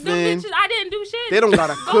 do Like nothing. them bitches, I didn't do shit. They don't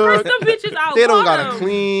gotta Go press cook. them bitches out. They don't Call gotta them.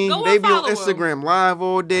 clean. Go They and be on follow 'em. Instagram live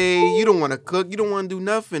all day. You don't want to cook. You don't want to do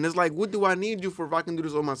nothing. It's like, what do I need you for if I can do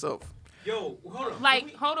this all myself? Yo, hold on.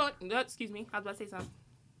 Like, hold on. Excuse me. I was about to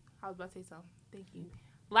say something. Thank you.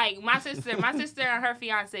 Like my sister and her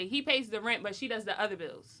fiance, he pays the rent, but she does the other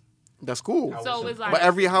bills. That's cool. So it's like, But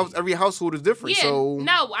every household is different. yeah, So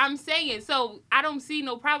no, I'm saying, so I don't see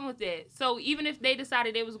no problem with that. So even if they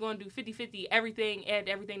decided they was going to do 50-50, everything, add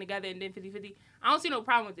everything together and then 50-50, I don't see no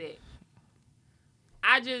problem with that.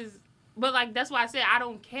 But like, that's why I said I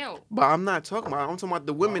don't count. But I'm not talking about. I'm talking about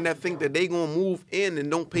the women that think that they gonna move in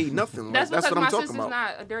and don't pay nothing. Like, That's because what I'm my talking sister's about.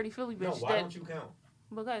 not a dirty Philly bitch. you count?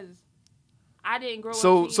 Because I didn't grow up.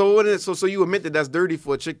 So seeing- what is, so you admit that that's dirty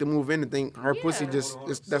for a chick to move in and think her Yeah. pussy just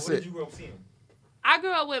is, that's it. grow up seeing? I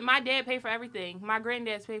grew up with my dad pay for everything. My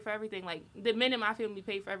granddad's pay for everything. Like the men in my family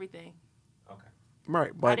pay for everything.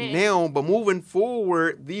 Right, but didn't. but moving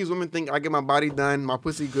forward, these women think I get my body done, my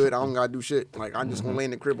pussy good, I don't gotta do shit. Like I'm just gonna lay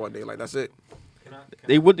in the crib all day. Like that's it.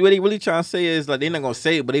 What they really trying to say is like they're not gonna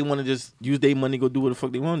say it, but they want to just use their money go do what the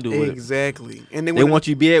fuck they want to do with it. Exactly. And They want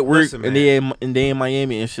you to be at work Listen, and they in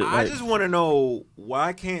Miami and shit. I Like, just want to know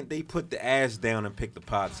why can't they put the ass down and pick the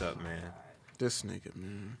pots up, man? this nigga,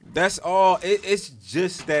 man. That's all. It's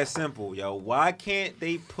just that simple, yo. Why can't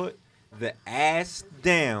they put the ass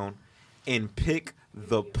down and pick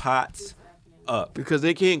the pots up? Because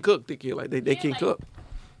they can't cook. They can't they can't like- cook.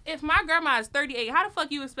 If my grandma is 38, how the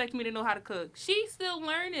fuck you expect me to know how to cook? She's still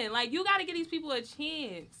learning. Like you gotta give these people a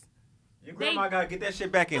chance. Your grandma gotta get that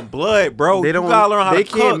shit back in blood, bro. They don't. You gotta learn how they to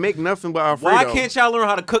can't cook. make nothing but Alfredo. Why can't y'all learn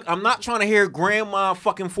how to cook? I'm not trying to hear grandma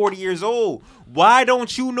fucking 40 years old. Why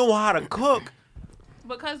don't you know how to cook?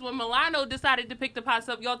 Because when Milano decided to pick the pots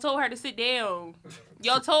up, y'all told her to sit down.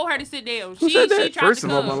 Y'all told her to sit down. Who She said that? tried First to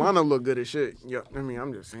of all, cook. Milano look good as shit. Yeah, I mean,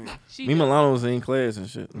 I'm just saying. She me did. Milano was in class and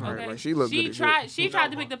shit. Right, like, she looked good as shit. She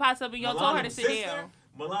tried to pick the pots up, and y'all told her to sit down.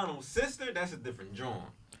 Milano's sister, that's a different joint.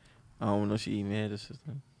 I don't know she even had a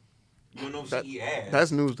sister. You don't know That- she eat ass.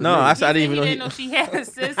 That's news to No, me. I didn't even know He he. didn't know she had a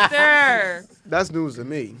sister. That's news to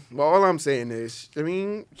me. But all I'm saying is, I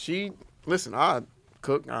mean, listen, I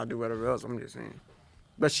cook, I do whatever else. I'm just saying.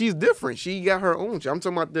 But she's different. She got her own shit. I'm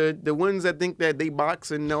talking about the ones that think that they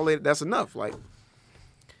box and all that. That's enough. Like,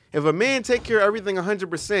 if a man take care of everything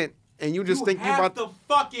 100% and you just think you have about to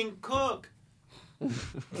fucking cook.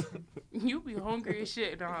 You be hungry as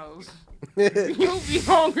shit in the house. You be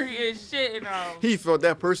hungry as shit in the house. he felt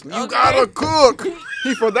that personally. You Okay. gotta cook.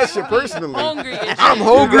 He felt that shit personally. Hungry as shit. I'm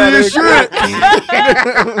hungry as shit.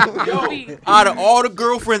 You be, Out of all the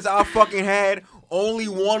girlfriends I fucking had, only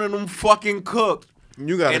one of them fucking cooked.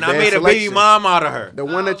 You got And a I bad made a selection. baby mom out of her. The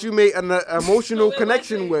one that you made an emotional So it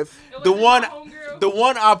connection wasn't- with. it The wasn't one, my homegirl? the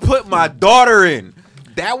one I put my daughter in.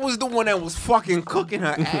 That was the one that was fucking cooking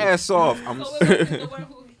her ass off. I'm So it wasn't the one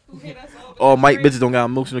who hit us all Oh, with the Mike drink? bitches don't got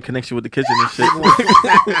emotional connection with the kitchen and shit.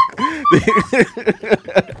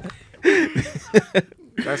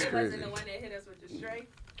 That's It crazy. wasn't the one that hit us with the straight.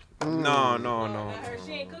 no. Her,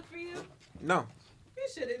 she ain't cook for you? No. You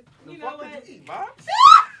should have. You know what?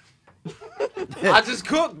 I just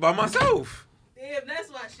cooked by myself. Damn, that's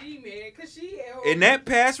why she mad. Cause she had In that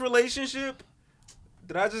past relationship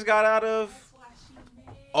that I just got out of,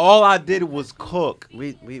 all I did was cook.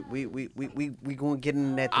 We gonna get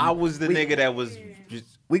in that. I was the nigga that was just.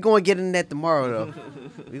 We gonna get in that tomorrow though.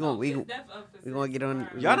 we gonna get on.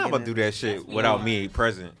 Y'all not about to do that shit without me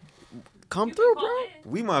present. Come through, bro.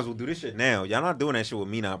 We might as well do this shit now. Y'all not doing that shit with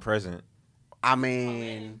me not present. I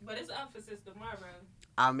mean, But it's emphasis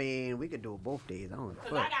tomorrow. we could do it both days. I don't know.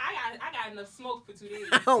 Cause I got enough smoke for 2 days.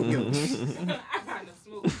 I don't give a I got enough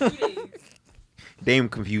smoke for 2 days. Dame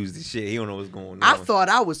confused as shit. He don't know what's going on. I thought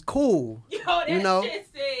I was cool. Yo, that You know? shit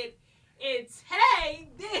said, it's hey,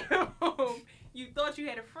 damn. You thought you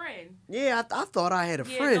had a friend. Yeah, I thought I had a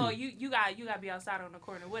Yeah, friend. no, you got to be outside on the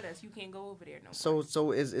corner with us. You can't go over there no more.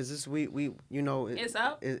 So is this we you know? It's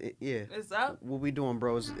up? Yeah. It's up. What we doing,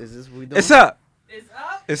 bros? Is this what we doing? It's up. It's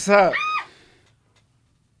up. It's up.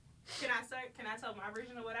 Can I start? Can I tell my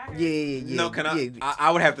version of what I heard? Yeah. No, can yeah. I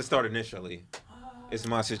would have to start initially. It's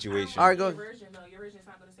my situation. All right, go. Your version is not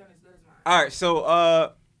going to sound as good as mine. All right,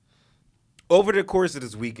 so over the course of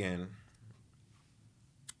this weekend,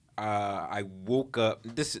 I woke up.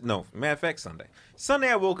 Matter of fact, Sunday. Sunday,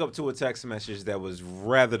 I woke up to a text message that was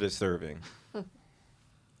rather disturbing,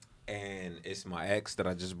 and it's my ex that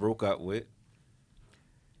I just broke up with,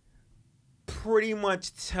 pretty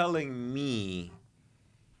much telling me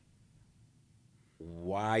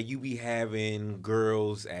why you be having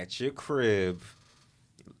girls at your crib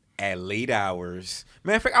at late hours.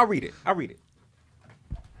 Matter of fact, I'll read it.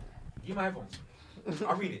 Give my headphones.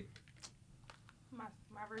 I'll read it. My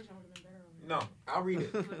version would have been better. No, I'll read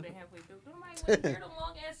it. Would have been halfway through. Nobody want to hear the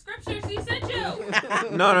long ass scriptures he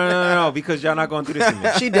sent you. No, because y'all not going through this to me.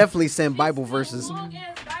 She definitely sent Bible She verses. sent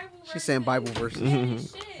long-ass Bible She sent Bible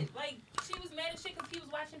verses. Shit. Like, she was mad as shit because he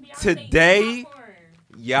was watching Beyonce. Today, eating popcorn.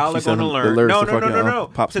 Y'all She are sent gonna him the learn. lyrics No, to no, no, no, fucking, no.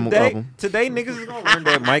 Pop Smoke Today, album. today, niggas is gonna learn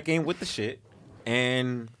that Mike ain't with the shit,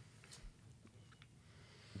 and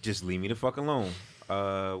just leave me the fuck alone.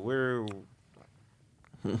 We're.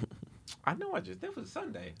 I know. That was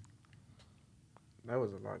Sunday. That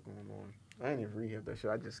was a lot going on. I didn't even read that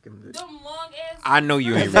shit. I just skimmed it. Them long ass. I know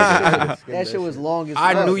you ain't read that. That shit was long as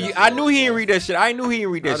I fuck. knew you. I knew he didn't read that shit. I knew he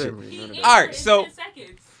didn't read that I shit. didn't read none of that. All right, so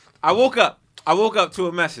I woke up. I woke up to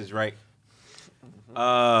a message. Right.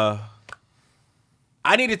 I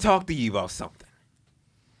need to talk to you about something.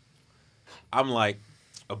 I'm like,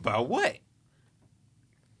 about what?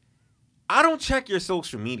 I don't check your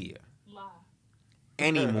social media Lie.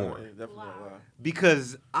 anymore Definitely Lie. a lie.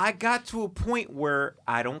 because I got to a point where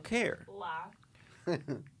I don't care. Lie.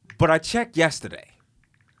 But I checked yesterday.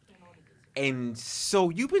 And so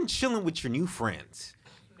you've been chilling with your new friends.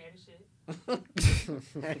 Mad as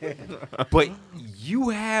shit. But you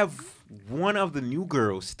have one of the new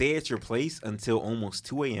girls stay at your place until almost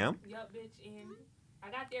 2 a.m.? Yup, bitch. And I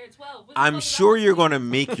got there at 12. What the I'm fuck sure was I you're gonna going to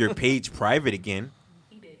make your page private again.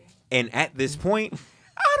 He did. And at this point,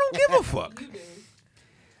 I don't give a fuck. You did.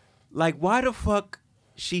 Like, why the fuck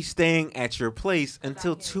she's staying at your place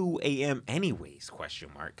until care. 2 a.m. anyways, question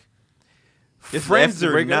mark. Just Friends after the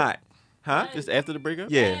or breakup? not. Huh? Just after the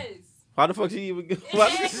breakup? Yeah. Yes. How the fuck she even? Exactly.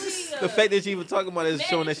 The fact that she even talking about it is Mad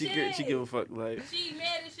showing that as shit. she give a fuck. Like, She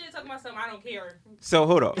mad as shit talking about something I don't care. So,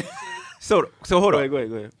 hold up. So hold go up.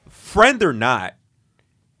 ahead. Friend or not,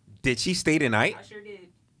 did she stay tonight? I sure did.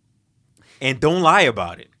 And don't lie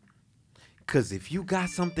about it. Because if you got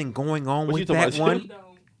something going on What you with talking that about? one, You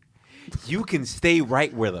don't. you can stay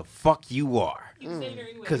right where the fuck you are. You stay there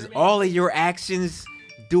anyway. Because You're mad. all of your actions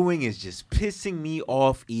doing is just pissing me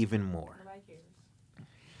off even more. Nobody cares.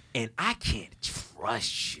 And I can't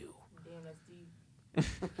trust you. Damn, that's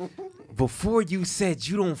deep. Before you said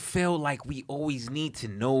you don't feel like we always need to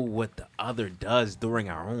know what the other does during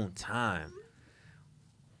our own time.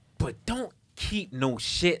 But don't keep no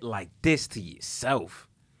shit like this to yourself.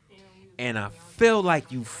 Damn, you And I feel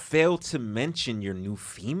like you failed to mention your new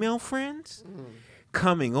female friends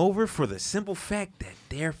coming over for the simple fact that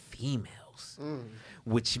they're females.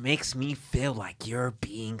 Which makes me feel like you're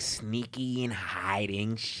being sneaky and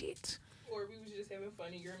hiding shit. Or we was just having fun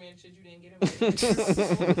and you're mad shit you didn't get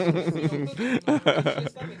invited.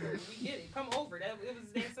 We get it. Come over. It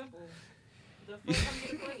was that simple. The fuck, come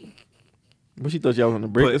get a plate. What she thought y'all was on the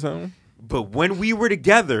break But- or something? But when we were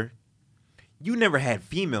together, you never had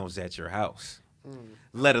females at your house.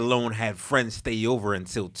 Let alone had friends stay over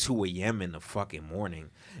until 2 a.m. in the fucking morning.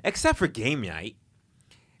 Except for game night.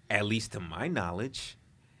 At least to my knowledge.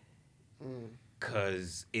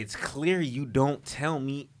 Because it's clear you don't tell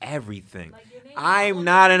me everything. Like, your name I'm on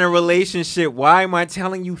not the in a leash. relationship. Why am I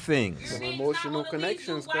telling you things? Your name's emotional not on the leash.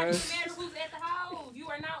 connections, Why does guys. it matter who's at the house? You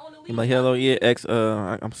are not on the leash. I'm like, hello, yeah, ex.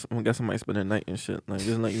 I got somebody spend the night and shit. Like,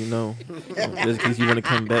 just let you know, just in case you want to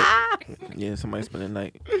come back. Yeah, somebody spend the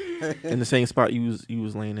night in the same spot you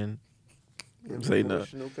was laying in. Say no.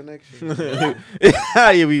 Emotional connection.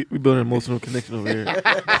 Yeah, we building an emotional connection over here.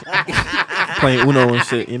 Playing Uno and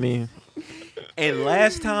shit. You mean? And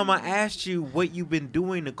last time I asked you what you've been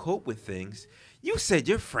doing to cope with things, you said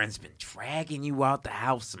your friends been dragging you out the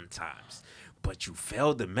house sometimes. But you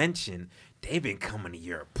failed to mention they've been coming to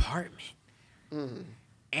your apartment.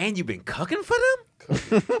 And you've been cooking for them?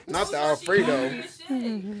 Not the Alfredo.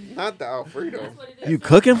 Not the Alfredo. You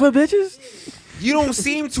cooking for bitches? You don't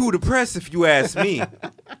seem too depressed if you ask me.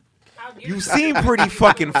 You seem pretty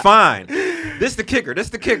fucking fine. This the kicker. That's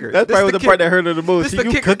probably the part that hurt her the most.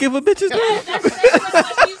 You cooking for bitches?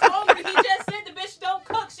 That's she's hungry. He just said the bitch don't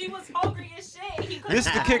cook. She was hungry as shit. This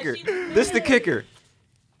the kicker.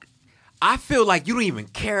 I feel like you don't even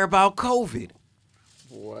care about COVID.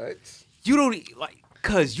 What? You don't like,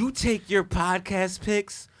 cause you take your podcast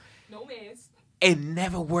pics No mask. and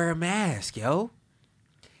never wear a mask, yo.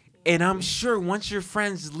 And I'm sure once your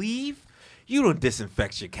friends leave, you don't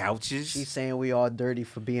disinfect your couches. She's saying we all dirty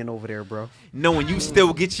for being over there, bro. Knowing you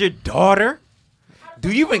still get your daughter.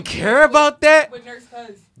 Do you even care about that? With Nurse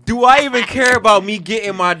Cuz. Do I even care about me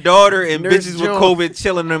getting my daughter and Nurse bitches Jones. with COVID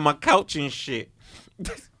chilling on my couch and shit?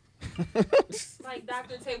 Like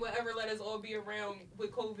Dr. Tay would ever let us all be around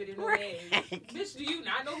with COVID in the way. Bitch, do you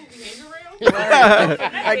not know who we hang around?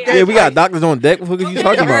 Like Yeah, we got doctors on deck. What are you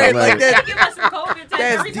talking Right, about? like that. Give us some COVID tests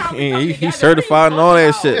That's every time we deep. come He together. certified and all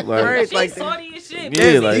that What are you shit, like- talking about? Right, She's like- salty as shit.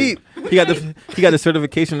 Yeah, That's like deep. he got the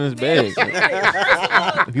certification in his bag.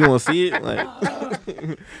 If you want to see it, like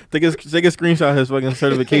take a screenshot of his fucking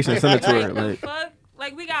certification and send it to her. Like, the Like, fuck?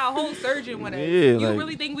 Like, we got a whole surgeon with us. Yeah, You like-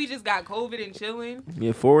 really think we just got COVID and chilling?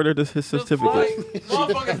 yeah, forward her his certificate.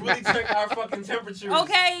 Motherfuckers really check our fucking temperatures.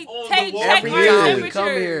 Okay, on take the wall. check Every our time we temperature. come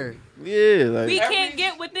here. Yeah, like We can't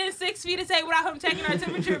get within 6 feet of say without him checking our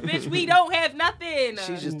temperature, bitch. We don't have nothing.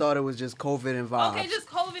 She just thought it was just COVID and vibes. Okay, just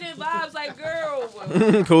COVID and vibes. Like, girl,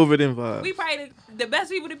 COVID and vibes. we probably the best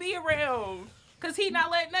people to be around. Cause he not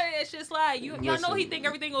letting none of that shit slide. Y'all know he think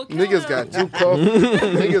everything will kill Niggas him. got two coughs.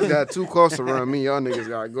 Niggas got two coughs around me. Y'all niggas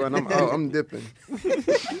got to go, and I'm out. I'm dipping.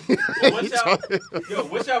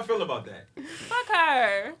 What y'all feel about that? Fuck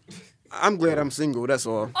her. I'm glad I'm single. That's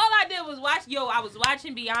all. All I did was watch. I was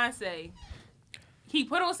watching Beyonce. He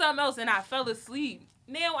put on something else and I fell asleep.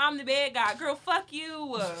 Now I'm the bad guy. Girl, fuck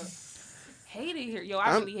you. Hate it here.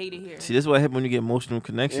 I really hate it here. See, this is what happens when you get emotional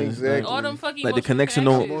connections. Exactly. All them fucking Like the emotional connection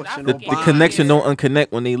don't, connections. I the fucking hate connection it. don't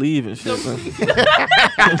unconnect when they leave and shit.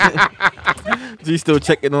 So you still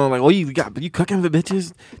checking on like, oh, you cooking for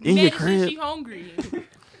bitches in your Mad as shit, crib? she hungry.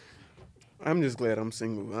 I'm just glad I'm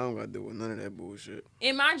single. I don't got to deal with none of that bullshit.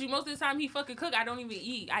 And mind you, most of the time he fucking cook, I don't even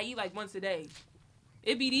eat. I eat like once a day.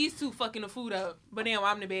 It be these two fucking the food up, but now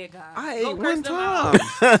I'm the bad guy. I Go ate curse one them time. out.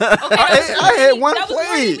 Okay, I had one that was more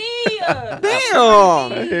than plate. me.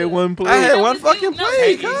 Damn. I had one plate. I had That one was fucking you. No,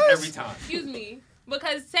 plate, excuse- cuz. Every time. Excuse me.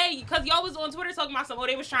 Because y'all was on Twitter talking about some,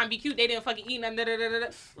 they was trying to be cute, they didn't fucking eat nothing. Da, da, da, da, da.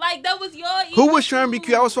 Like, that was y'all eating. Who was trying to be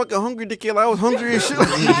cute? I was fucking hungry to kill. I was hungry as shit. Like,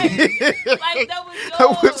 that was I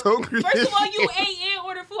y'all. was hungry First as of all, you shit. ate and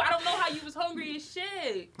ordered food. I don't know how you was hungry as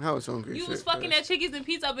shit. I was hungry as You shit. was fucking cuz. at Chickies and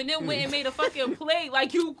Pizza Up and then went and made a fucking plate.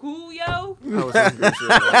 Like, you cool, yo? I was hungry as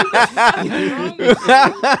shit.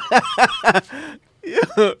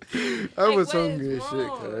 I was hungry as shit,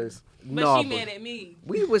 cuz. But Nah, she mad at me.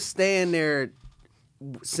 We was staying there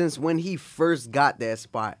since when he first got that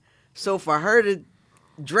spot. So for her to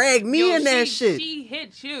drag me Yo, in that she, shit. She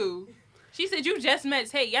hit you. She said you just met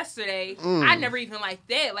Tay yesterday. Mm. I never even like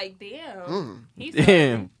that. Like, damn. He's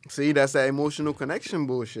Damn. See, that's that emotional connection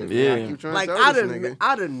bullshit. Man. Yeah. I keep trying Like to I tell this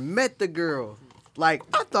nigga. done met the girl. Like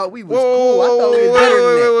I thought we was Whoa, cool. I whoa, thought we whoa, was better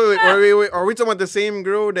than that. wait. Are we talking about the same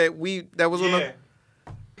girl that was on the?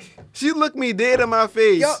 She looked me dead in my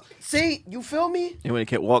face. Yo, see, you feel me? And when they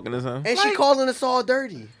kept walking this time. And she calling us all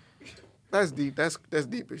dirty. That's deep. That's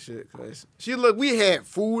deep as shit. Cause we had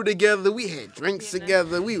food together, we had drinks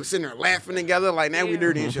together, we was sitting there laughing together. Like now we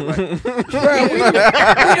dirty and shit. Like Bro, we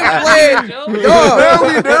done played. Joe. now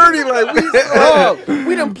we dirty. Like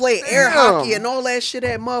We done played air Damn. hockey and all that shit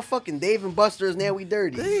at motherfucking Dave and Buster's. Now we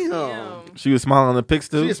dirty. damn. Damn. She was smiling on the pics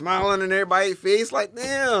She too. was smiling in everybody's face. Like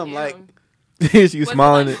damn. Like She Was was it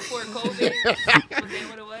smiling. like before COVID? Was that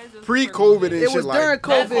what it was? It was before pre-COVID and It shit. was like during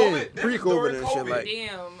COVID. pre-COVID and shit. Like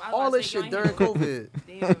Damn. I was All about to this say, shit y'all during ain't-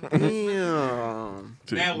 COVID. Damn. damn.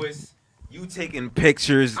 Now it's you taking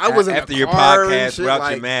pictures I was in after the your car and podcast shit, without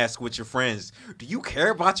like- your mask with your friends. Do you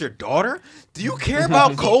care about your daughter? Do you care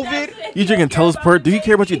about COVID? You drinking Toast Pert? Do you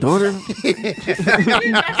care about your daughter? You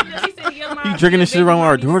You drinking this shit around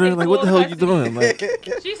our daughter? Like, what the hell are you doing? Like,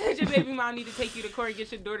 She said your baby mom need to take you to court and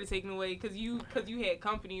get your daughter taken away because you had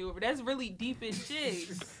company over. That's really deep as shit.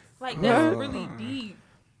 Like, that's really deep.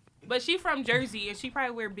 But she from Jersey and she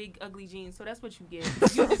probably wear big ugly jeans, so that's what you get.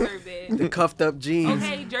 You deserve that. The cuffed up jeans.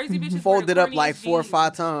 Okay, Jersey bitches Folded wear up the like corniest 4 or jeans.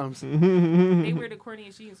 5 times. They wear the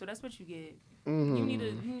corniest jeans, so that's what you get. You need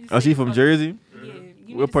to. oh, she from Jersey? Yeah.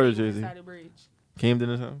 You What need to part of stay on Jersey? this side of the bridge. Camden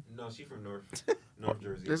or something? No, she from North. North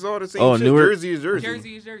Jersey. It's all the same Oh, shit. Newark? Jersey is Jersey.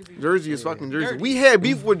 Jersey is Jersey. Jersey is fucking Jersey. Jersey. We had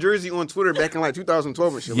beef with Jersey on Twitter back in like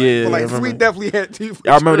 2012 and shit. Like, Yeah, but, I like remember. we definitely had beef with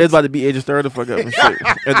I remember they was Jersey. about to beat Agent Stir the fuck up and shit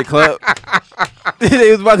at the club.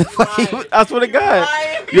 They was about to fucking. I swear to God,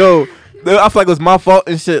 yo. I feel like it was my fault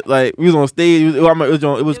and shit. Like we was on stage. It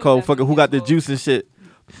was called fucking Who Got the Juice and shit.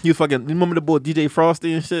 He was fucking. You remember the boy DJ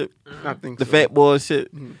Frosty and shit? I think The so. fat boy and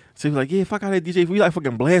shit. So he was like, yeah, fuck out that DJ. We like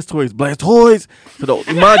fucking Blast Toys. So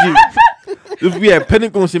mind you, if we had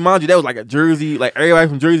Pinnacle and shit, mind you, that was like a Jersey. Like everybody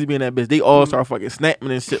from Jersey being that bitch. They all started fucking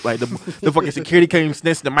snapping and shit. Like the fucking security came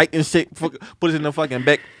snatched the mic and shit. Put us in the fucking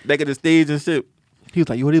back of the stage and shit. He was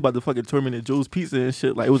like, yo, they about to fucking terminate Joe's Pizza and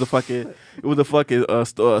shit. Like it was a fucking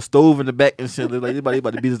stove in the back and shit. Like they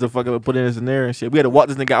about to beat us the fuck up and put us in there and shit. We had to walk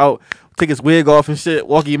this nigga out, take his wig off and shit,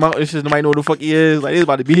 walk him out and shit. Nobody know who the fuck he is. Like they was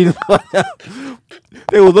about to beat him.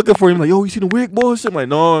 They was looking for him like, yo, you see the wig boy and shit? I'm like,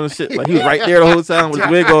 no and shit. Like he was right there the whole time with his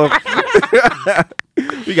wig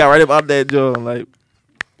off. We got right up out that joint. Like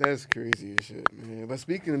That's crazy as shit, man. But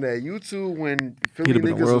speaking of that, YouTube when Philly He'd have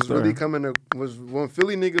been a niggas world was really star. when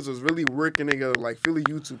Philly niggas was really working together, like Philly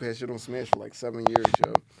YouTube had shit on Smash for like 7 years,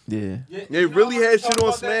 yo. yeah. They really had shit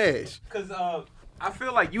on Smash. Because I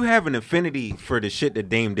feel like you have an affinity for the shit that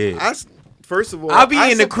Dame did. First of all, I'll be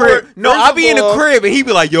in the crib. No, I'll be in the crib, and he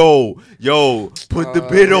be like, "Yo, put the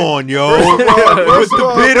bid on, yo. Put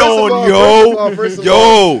the bid on,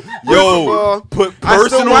 yo. Put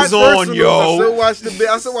personals on, I yo." still watch the bit.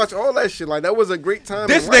 I still watch all that shit. Like that was a great time.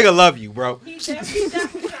 This in life. nigga love you, bro. He definitely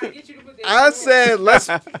trying to get you to put that I shit said let's.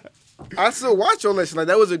 I still watch all that shit. Like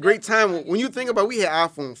that was a great time. When you think about, we had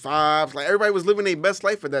iPhone 5s. Like everybody was living their best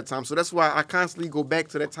life at that time. So that's why I constantly go back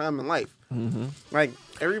to that time in life. Like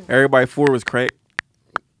Everybody 4 was crack.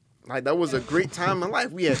 like that was a great time in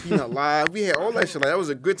life. We had Peanut Live. We had all that shit. Like that was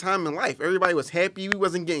a good time in life. Everybody was happy. We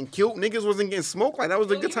wasn't getting killed. Niggas wasn't getting smoked. Like that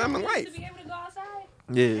was a on. good time in You life. used to be able to go outside?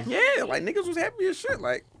 Yeah. Yeah, like niggas was happy as shit.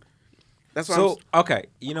 Like that's why. So okay,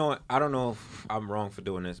 you know what? I don't know if I'm wrong for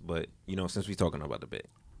doing this, but you know, since we talking about the bit,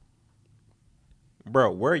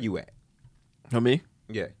 bro, where are you at? You know me?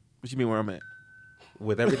 Yeah, What you mean where I'm at?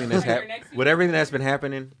 with everything that's Right here next to you. with everything that's been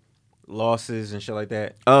happening, losses and shit like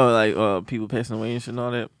that. Oh, like people passing away and shit and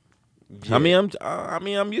all that. Yeah.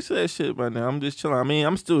 I'm used to that shit right now. I'm just chilling. I mean,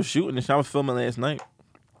 I'm still shooting this. I was filming last night.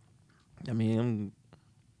 I mean,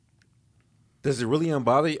 Does it really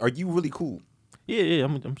unbother you? Are you really cool?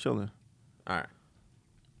 I'm chilling. All right,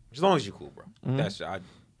 as long as you're cool, bro. Mhm. That's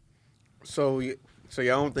So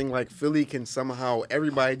y'all don't think like Philly can somehow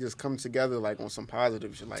everybody just come together like on some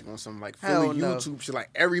positive shit, like on some like Philly Hell no. YouTube shit, like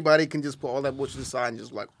everybody can just put all that bullshit aside and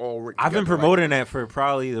just like all work. I've been together, promoting that for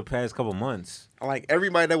probably the past couple months. like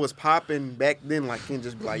everybody that was popping back then, like can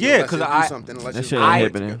just be like, Yeah, let's 'cause just I- do something. Let's That just shit do ain't it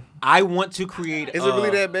happening. together. I want to create. Is it really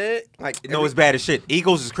that bad? Like No, it's bad as shit.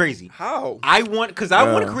 Egos is crazy. How? I want because I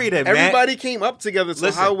want to create a Everybody came up together. So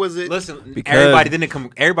how was it? Listen, Because- Everybody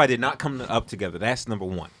did not come up together. That's number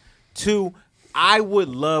one. Two, I would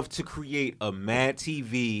love to create a Mad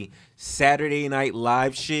TV Saturday Night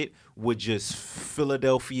Live shit with just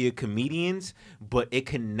Philadelphia comedians, but it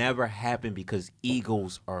can never happen because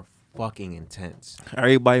egos are fucking intense.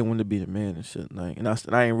 Everybody wanted to be the man and shit. Like, and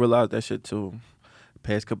I ain't realized that shit till the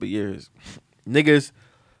past couple of years. Niggas,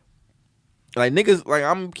 like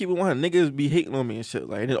I'm keeping 100. Niggas be hating on me and shit.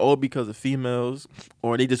 Like, and it all because of females,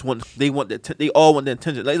 or they just want they all want the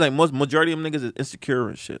attention. Like majority of them niggas is insecure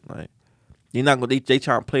and shit. Like, they not gonna they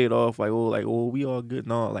try to play it off like we all good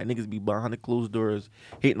and all. Like niggas be behind the closed doors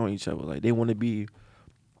hating on each other. Like they want to be,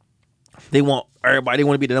 they want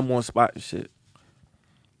to be the number one spot and shit.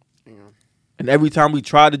 Yeah. And every time we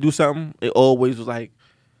try to do something, it always was like,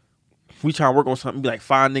 we try to work on something, be like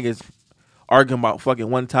 5 niggas arguing about fucking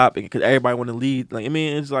one topic because everybody want to lead. Like, I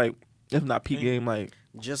mean, it's like, it's not peak game. Like,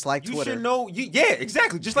 Just like You Twitter. should know. Yeah,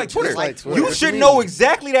 exactly. Just like Twitter. like Twitter. You What should you know mean?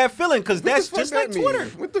 exactly that feeling because What the that's fuck just that like mean? Twitter.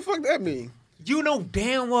 What the fuck that mean? You know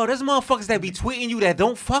damn well there's motherfuckers that be tweeting you that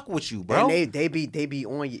don't fuck with you, bro. And they be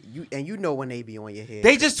on you, and you know when they be on your head.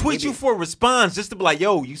 They just tweet They you be- for a response just to be like,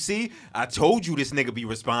 yo, you see, I told you this nigga be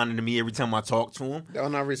responding to me every time I talk to him.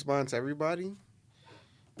 They'll not respond to everybody.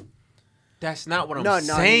 That's not what I'm No,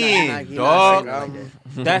 saying, he dog. not saying it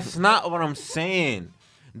like that. That's not what I'm saying.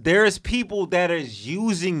 There's people that is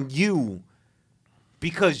using you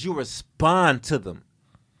because you respond to them.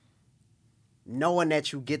 Knowing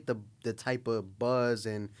that you get the type of buzz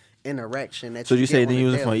and interaction that so you get say on they a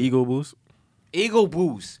use it for daily. ego boost? Ego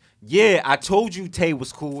boost. Yeah, I told you Tay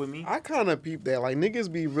was cool with me. I kind of peep that. Like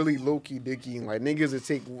niggas be really low key dicky, and like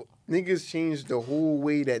niggas change the whole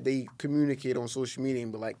way that they communicate on social media,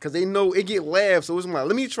 and be like, cause they know it get laughs. So it's like,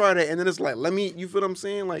 let me try that, and then it's like, you feel what I'm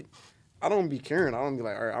saying? Like, I don't be caring. I don't be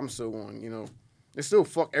like, all right, I'm so on, It still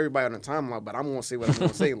fuck everybody on the timeline, but I'm gonna say what I'm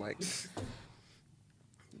gonna say. Like,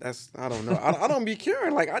 I don't know. I don't be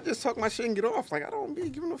caring. Like, I just talk my shit and get off. Like, I don't be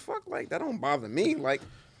giving a fuck. Like, that don't bother me. Like,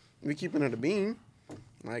 we keeping it a bean.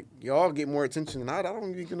 Like, y'all get more attention than I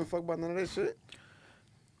don't be giving a fuck about none of that shit.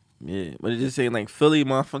 Yeah, but it's just saying like Philly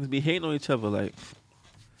motherfuckers be hating on each other. Like,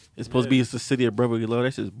 it's supposed to be it's the city of brotherly love.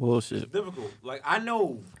 That's just bullshit. It's difficult. Like, I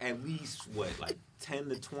know at least, 10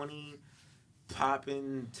 to 20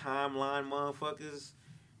 popping timeline motherfuckers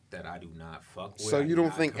that I do not fuck with. So you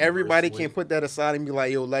don't think everybody can put that aside and be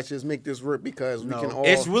like, yo, let's just make this work because we can all...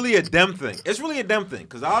 It's really a them thing.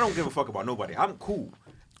 Because I don't give a fuck about nobody. I'm cool.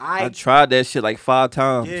 I tried that shit like 5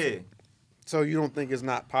 times. Yeah. So you don't think it's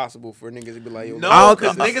not possible for niggas to be like, yo... No,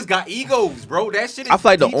 because niggas got egos, bro. That shit is I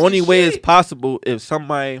feel like the deep only as way shit. it's possible if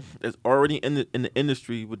somebody that's already in the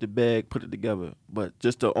industry with the bag put it together. But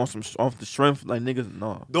just to, off the strength, like niggas,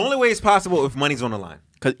 no. The only way it's possible if money's on the line.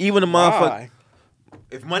 Because even the motherfucker... Why?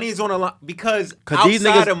 If money is on the line, because these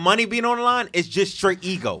outside niggas- of money being on the line, it's just straight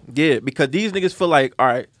ego. Yeah, because these niggas feel like, all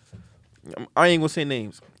right, I ain't gonna say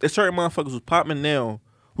names. There's certain motherfuckers who's popping now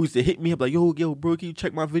who used to hit me up like, yo, bro, can you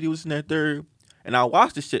check my videos and that third? And I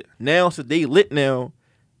watch the shit. Now, since they lit now,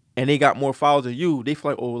 and they got more followers than you, they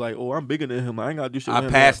feel like, oh, I'm bigger than him. I ain't gotta do shit with I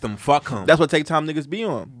him. passed them. Fuck him. That's what take time niggas be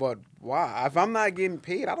on. But why? If I'm not getting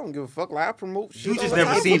paid, I don't give a fuck. Like, I promote shit. You just all the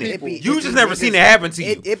never time seen for it. people. You just never seen it happen to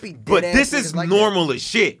you. It be But dead this ass is niggas like normal as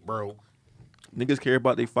shit, bro. Niggas care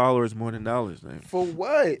about their followers more than dollars, man. For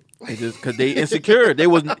what? They just cause they insecure.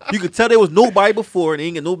 You could tell there was nobody before and they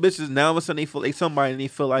ain't get no bitches. Now all of a sudden they feel like somebody and they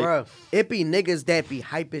feel like Bro, it be niggas that be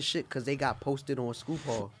hype as shit because they got posted on Scoop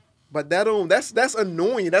Hall. But that's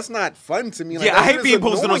annoying. That's not fun to me. Like, Yeah, that I hate shit being is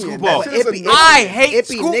posted on annoying. Scoop Hall. That shit is annoying. I hate It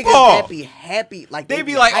be Scoop niggas Hall. that be happy. Like They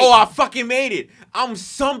be like, hype. oh, I fucking made it. I'm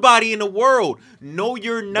somebody in the world. No,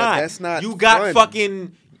 you're not. that's not You got fun.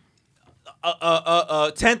 fucking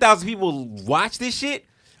 10,000 people watch this shit,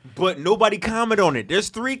 but nobody comment on it. There's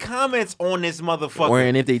 3 comments on this motherfucker. or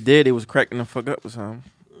and if they did, it was cracking the fuck up or something.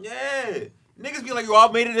 Yeah. Niggas be like, yo,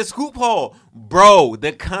 I made it a Scoop Hall. Bro,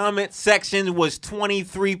 the comment section was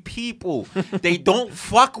 23 people. They don't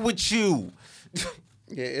fuck with you.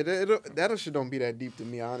 Yeah, that shit don't be that deep to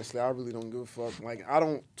me, honestly. I really don't give a fuck. Like, I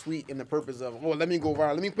don't tweet in the purpose of, let me go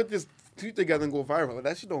viral. Let me put this tweet together and go viral. Like,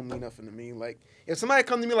 that shit don't mean nothing to me. Like, if somebody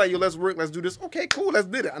come to me like, yo, let's work, let's do this. Okay, cool, let's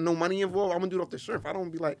do it. I know money involved. I'm going to do it off the shirt. I don't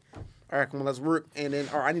be like, all right, come on, let's work. And then,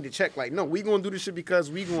 all right, I need to check. Like, no, we going to do this shit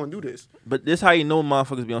because we going to do this. But this how you know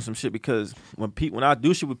motherfuckers be on some shit because when I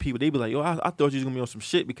do shit with people, they be like, yo, I thought you was gonna be on some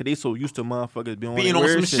shit because they so used to motherfuckers being on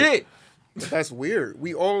weird some shit. But that's weird.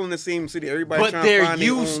 We all in the same city. Everybody But trying to they're find their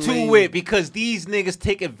used own to lane. it because these niggas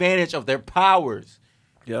take advantage of their powers.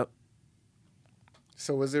 Yep.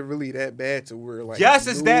 So is it really that bad to where, like... Yes,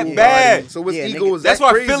 it's that nobody- bad. So what's Yeah, ego? nigga, Is That's that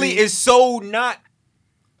why crazy? Philly is so not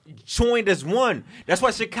joined as one. That's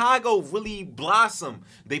why Chicago really blossomed.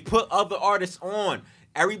 They put other artists on.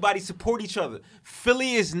 Everybody support each other.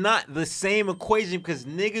 Philly is not the same equation because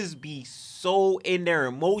niggas be so in their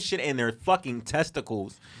emotion and their fucking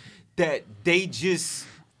testicles that they just,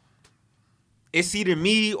 it's either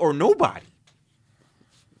me or nobody.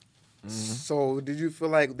 So did you feel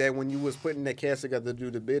like that when you was putting that cast together to do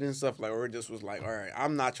the bid and stuff, like, or it just was like, all right,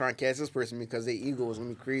 I'm not trying to cast this person because their ego is gonna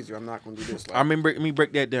be crazy, or I'm not gonna do this. Like, I remember. Let me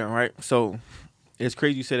break that down, right? So it's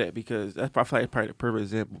crazy you say that because that's probably the perfect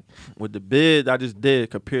example. With the bid I just did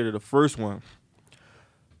compared to the first one,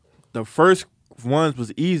 the first ones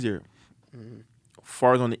was easier. As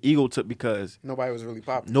far as on the ego tip because nobody was really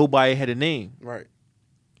popping. nobody had a name Right.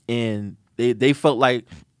 and they felt like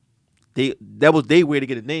that was their way to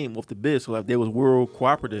get a name off the bid. So like they was world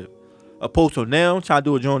cooperative. Opposed to now, trying to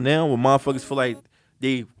do a joint now where motherfuckers feel like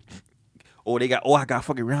I got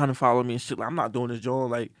fucking round and follow me and shit. Like I'm not doing this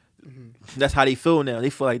joint. Like that's how they feel now. They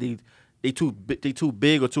feel like they too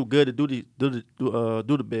big or too good to do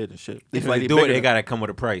the bid and shit. They If feel like they they do it, bigger they than- gotta come with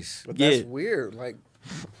a price. But that's Yeah. weird. Like,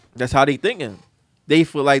 That's how they thinking. They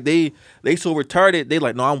feel like they so retarded. They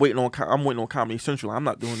like, no, I'm waiting on Comedy Central. I'm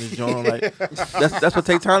not doing this, John. Like that's what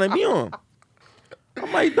take time to be on.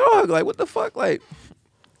 I'm like, dog, like what the fuck, like.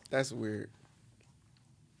 that's weird.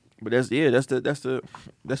 But that's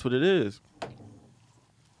what it is.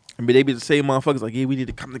 I mean, they be the same motherfuckers like, yeah, we need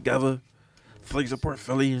to come together, Philly support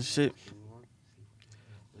Philly and shit.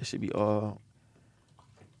 It should be Colin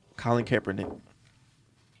Kaepernick.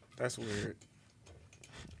 That's weird.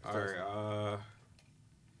 All right,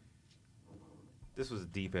 this was a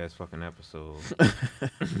deep ass fucking episode.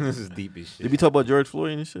 This is deep as shit. Did we talk about George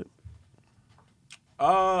Floyd and shit?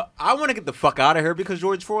 I want to get the fuck out of here because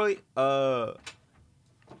George Floyd.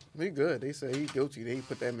 We good. They say he's guilty. They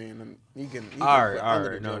put that man in. He can All right, under all right,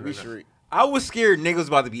 the no, joint. no, We no. straight. I was scared niggas was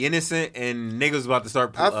about to be innocent and niggas was about to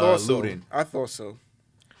start I thought looting. so. I thought so.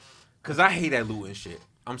 Cause I hate that looting shit.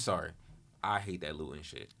 I'm sorry. I hate that looting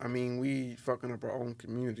shit. I mean, we fucking up our own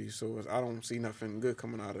community, so I don't see nothing good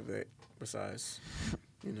coming out of that. Besides,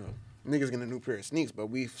 you know, niggas getting a new pair of sneaks, but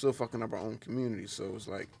we still fucking up our own community. So it's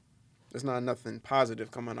like, there's not nothing positive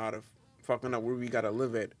coming out of fucking up where we gotta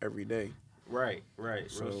live at every day. Right. Real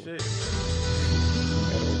So- shit.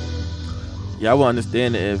 Yeah, I would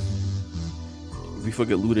understand it if we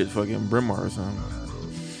fucking looted fucking Bryn Mawr or something.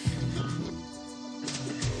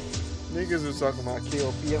 Niggas was talking about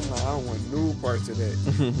KLP. I'm like, I don't want no parts of that.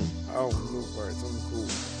 I don't want no parts. I'm cool.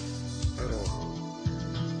 At all.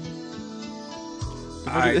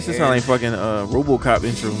 This just sound like fucking RoboCop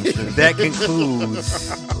intro and shit. That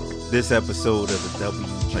concludes this episode of the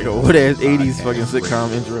WG. Like a old ass 80s fucking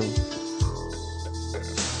sitcom intro.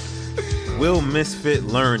 Will Misfit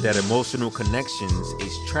learn that emotional connections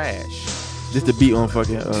is trash? Just to beat on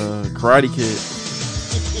fucking Karate Kid.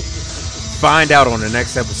 Find out on the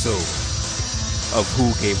next episode of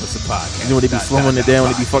Who Gave Us a Podcast. You know when they be slowing it down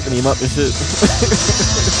when they be fucking him up and shit.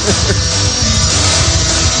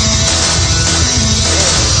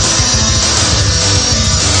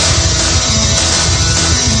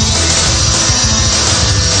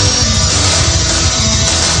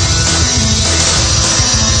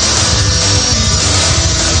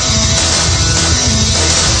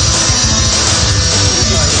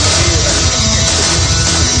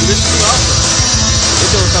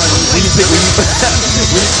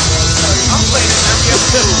 I'm playing it every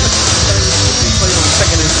episode. Play on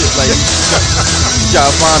second and shit, like you try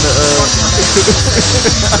to find the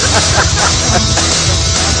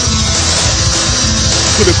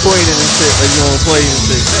put a coin in and shit, like you wanna play and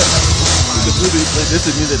shit. You can literally play this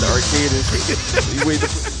is music at the arcade and shit. You wait to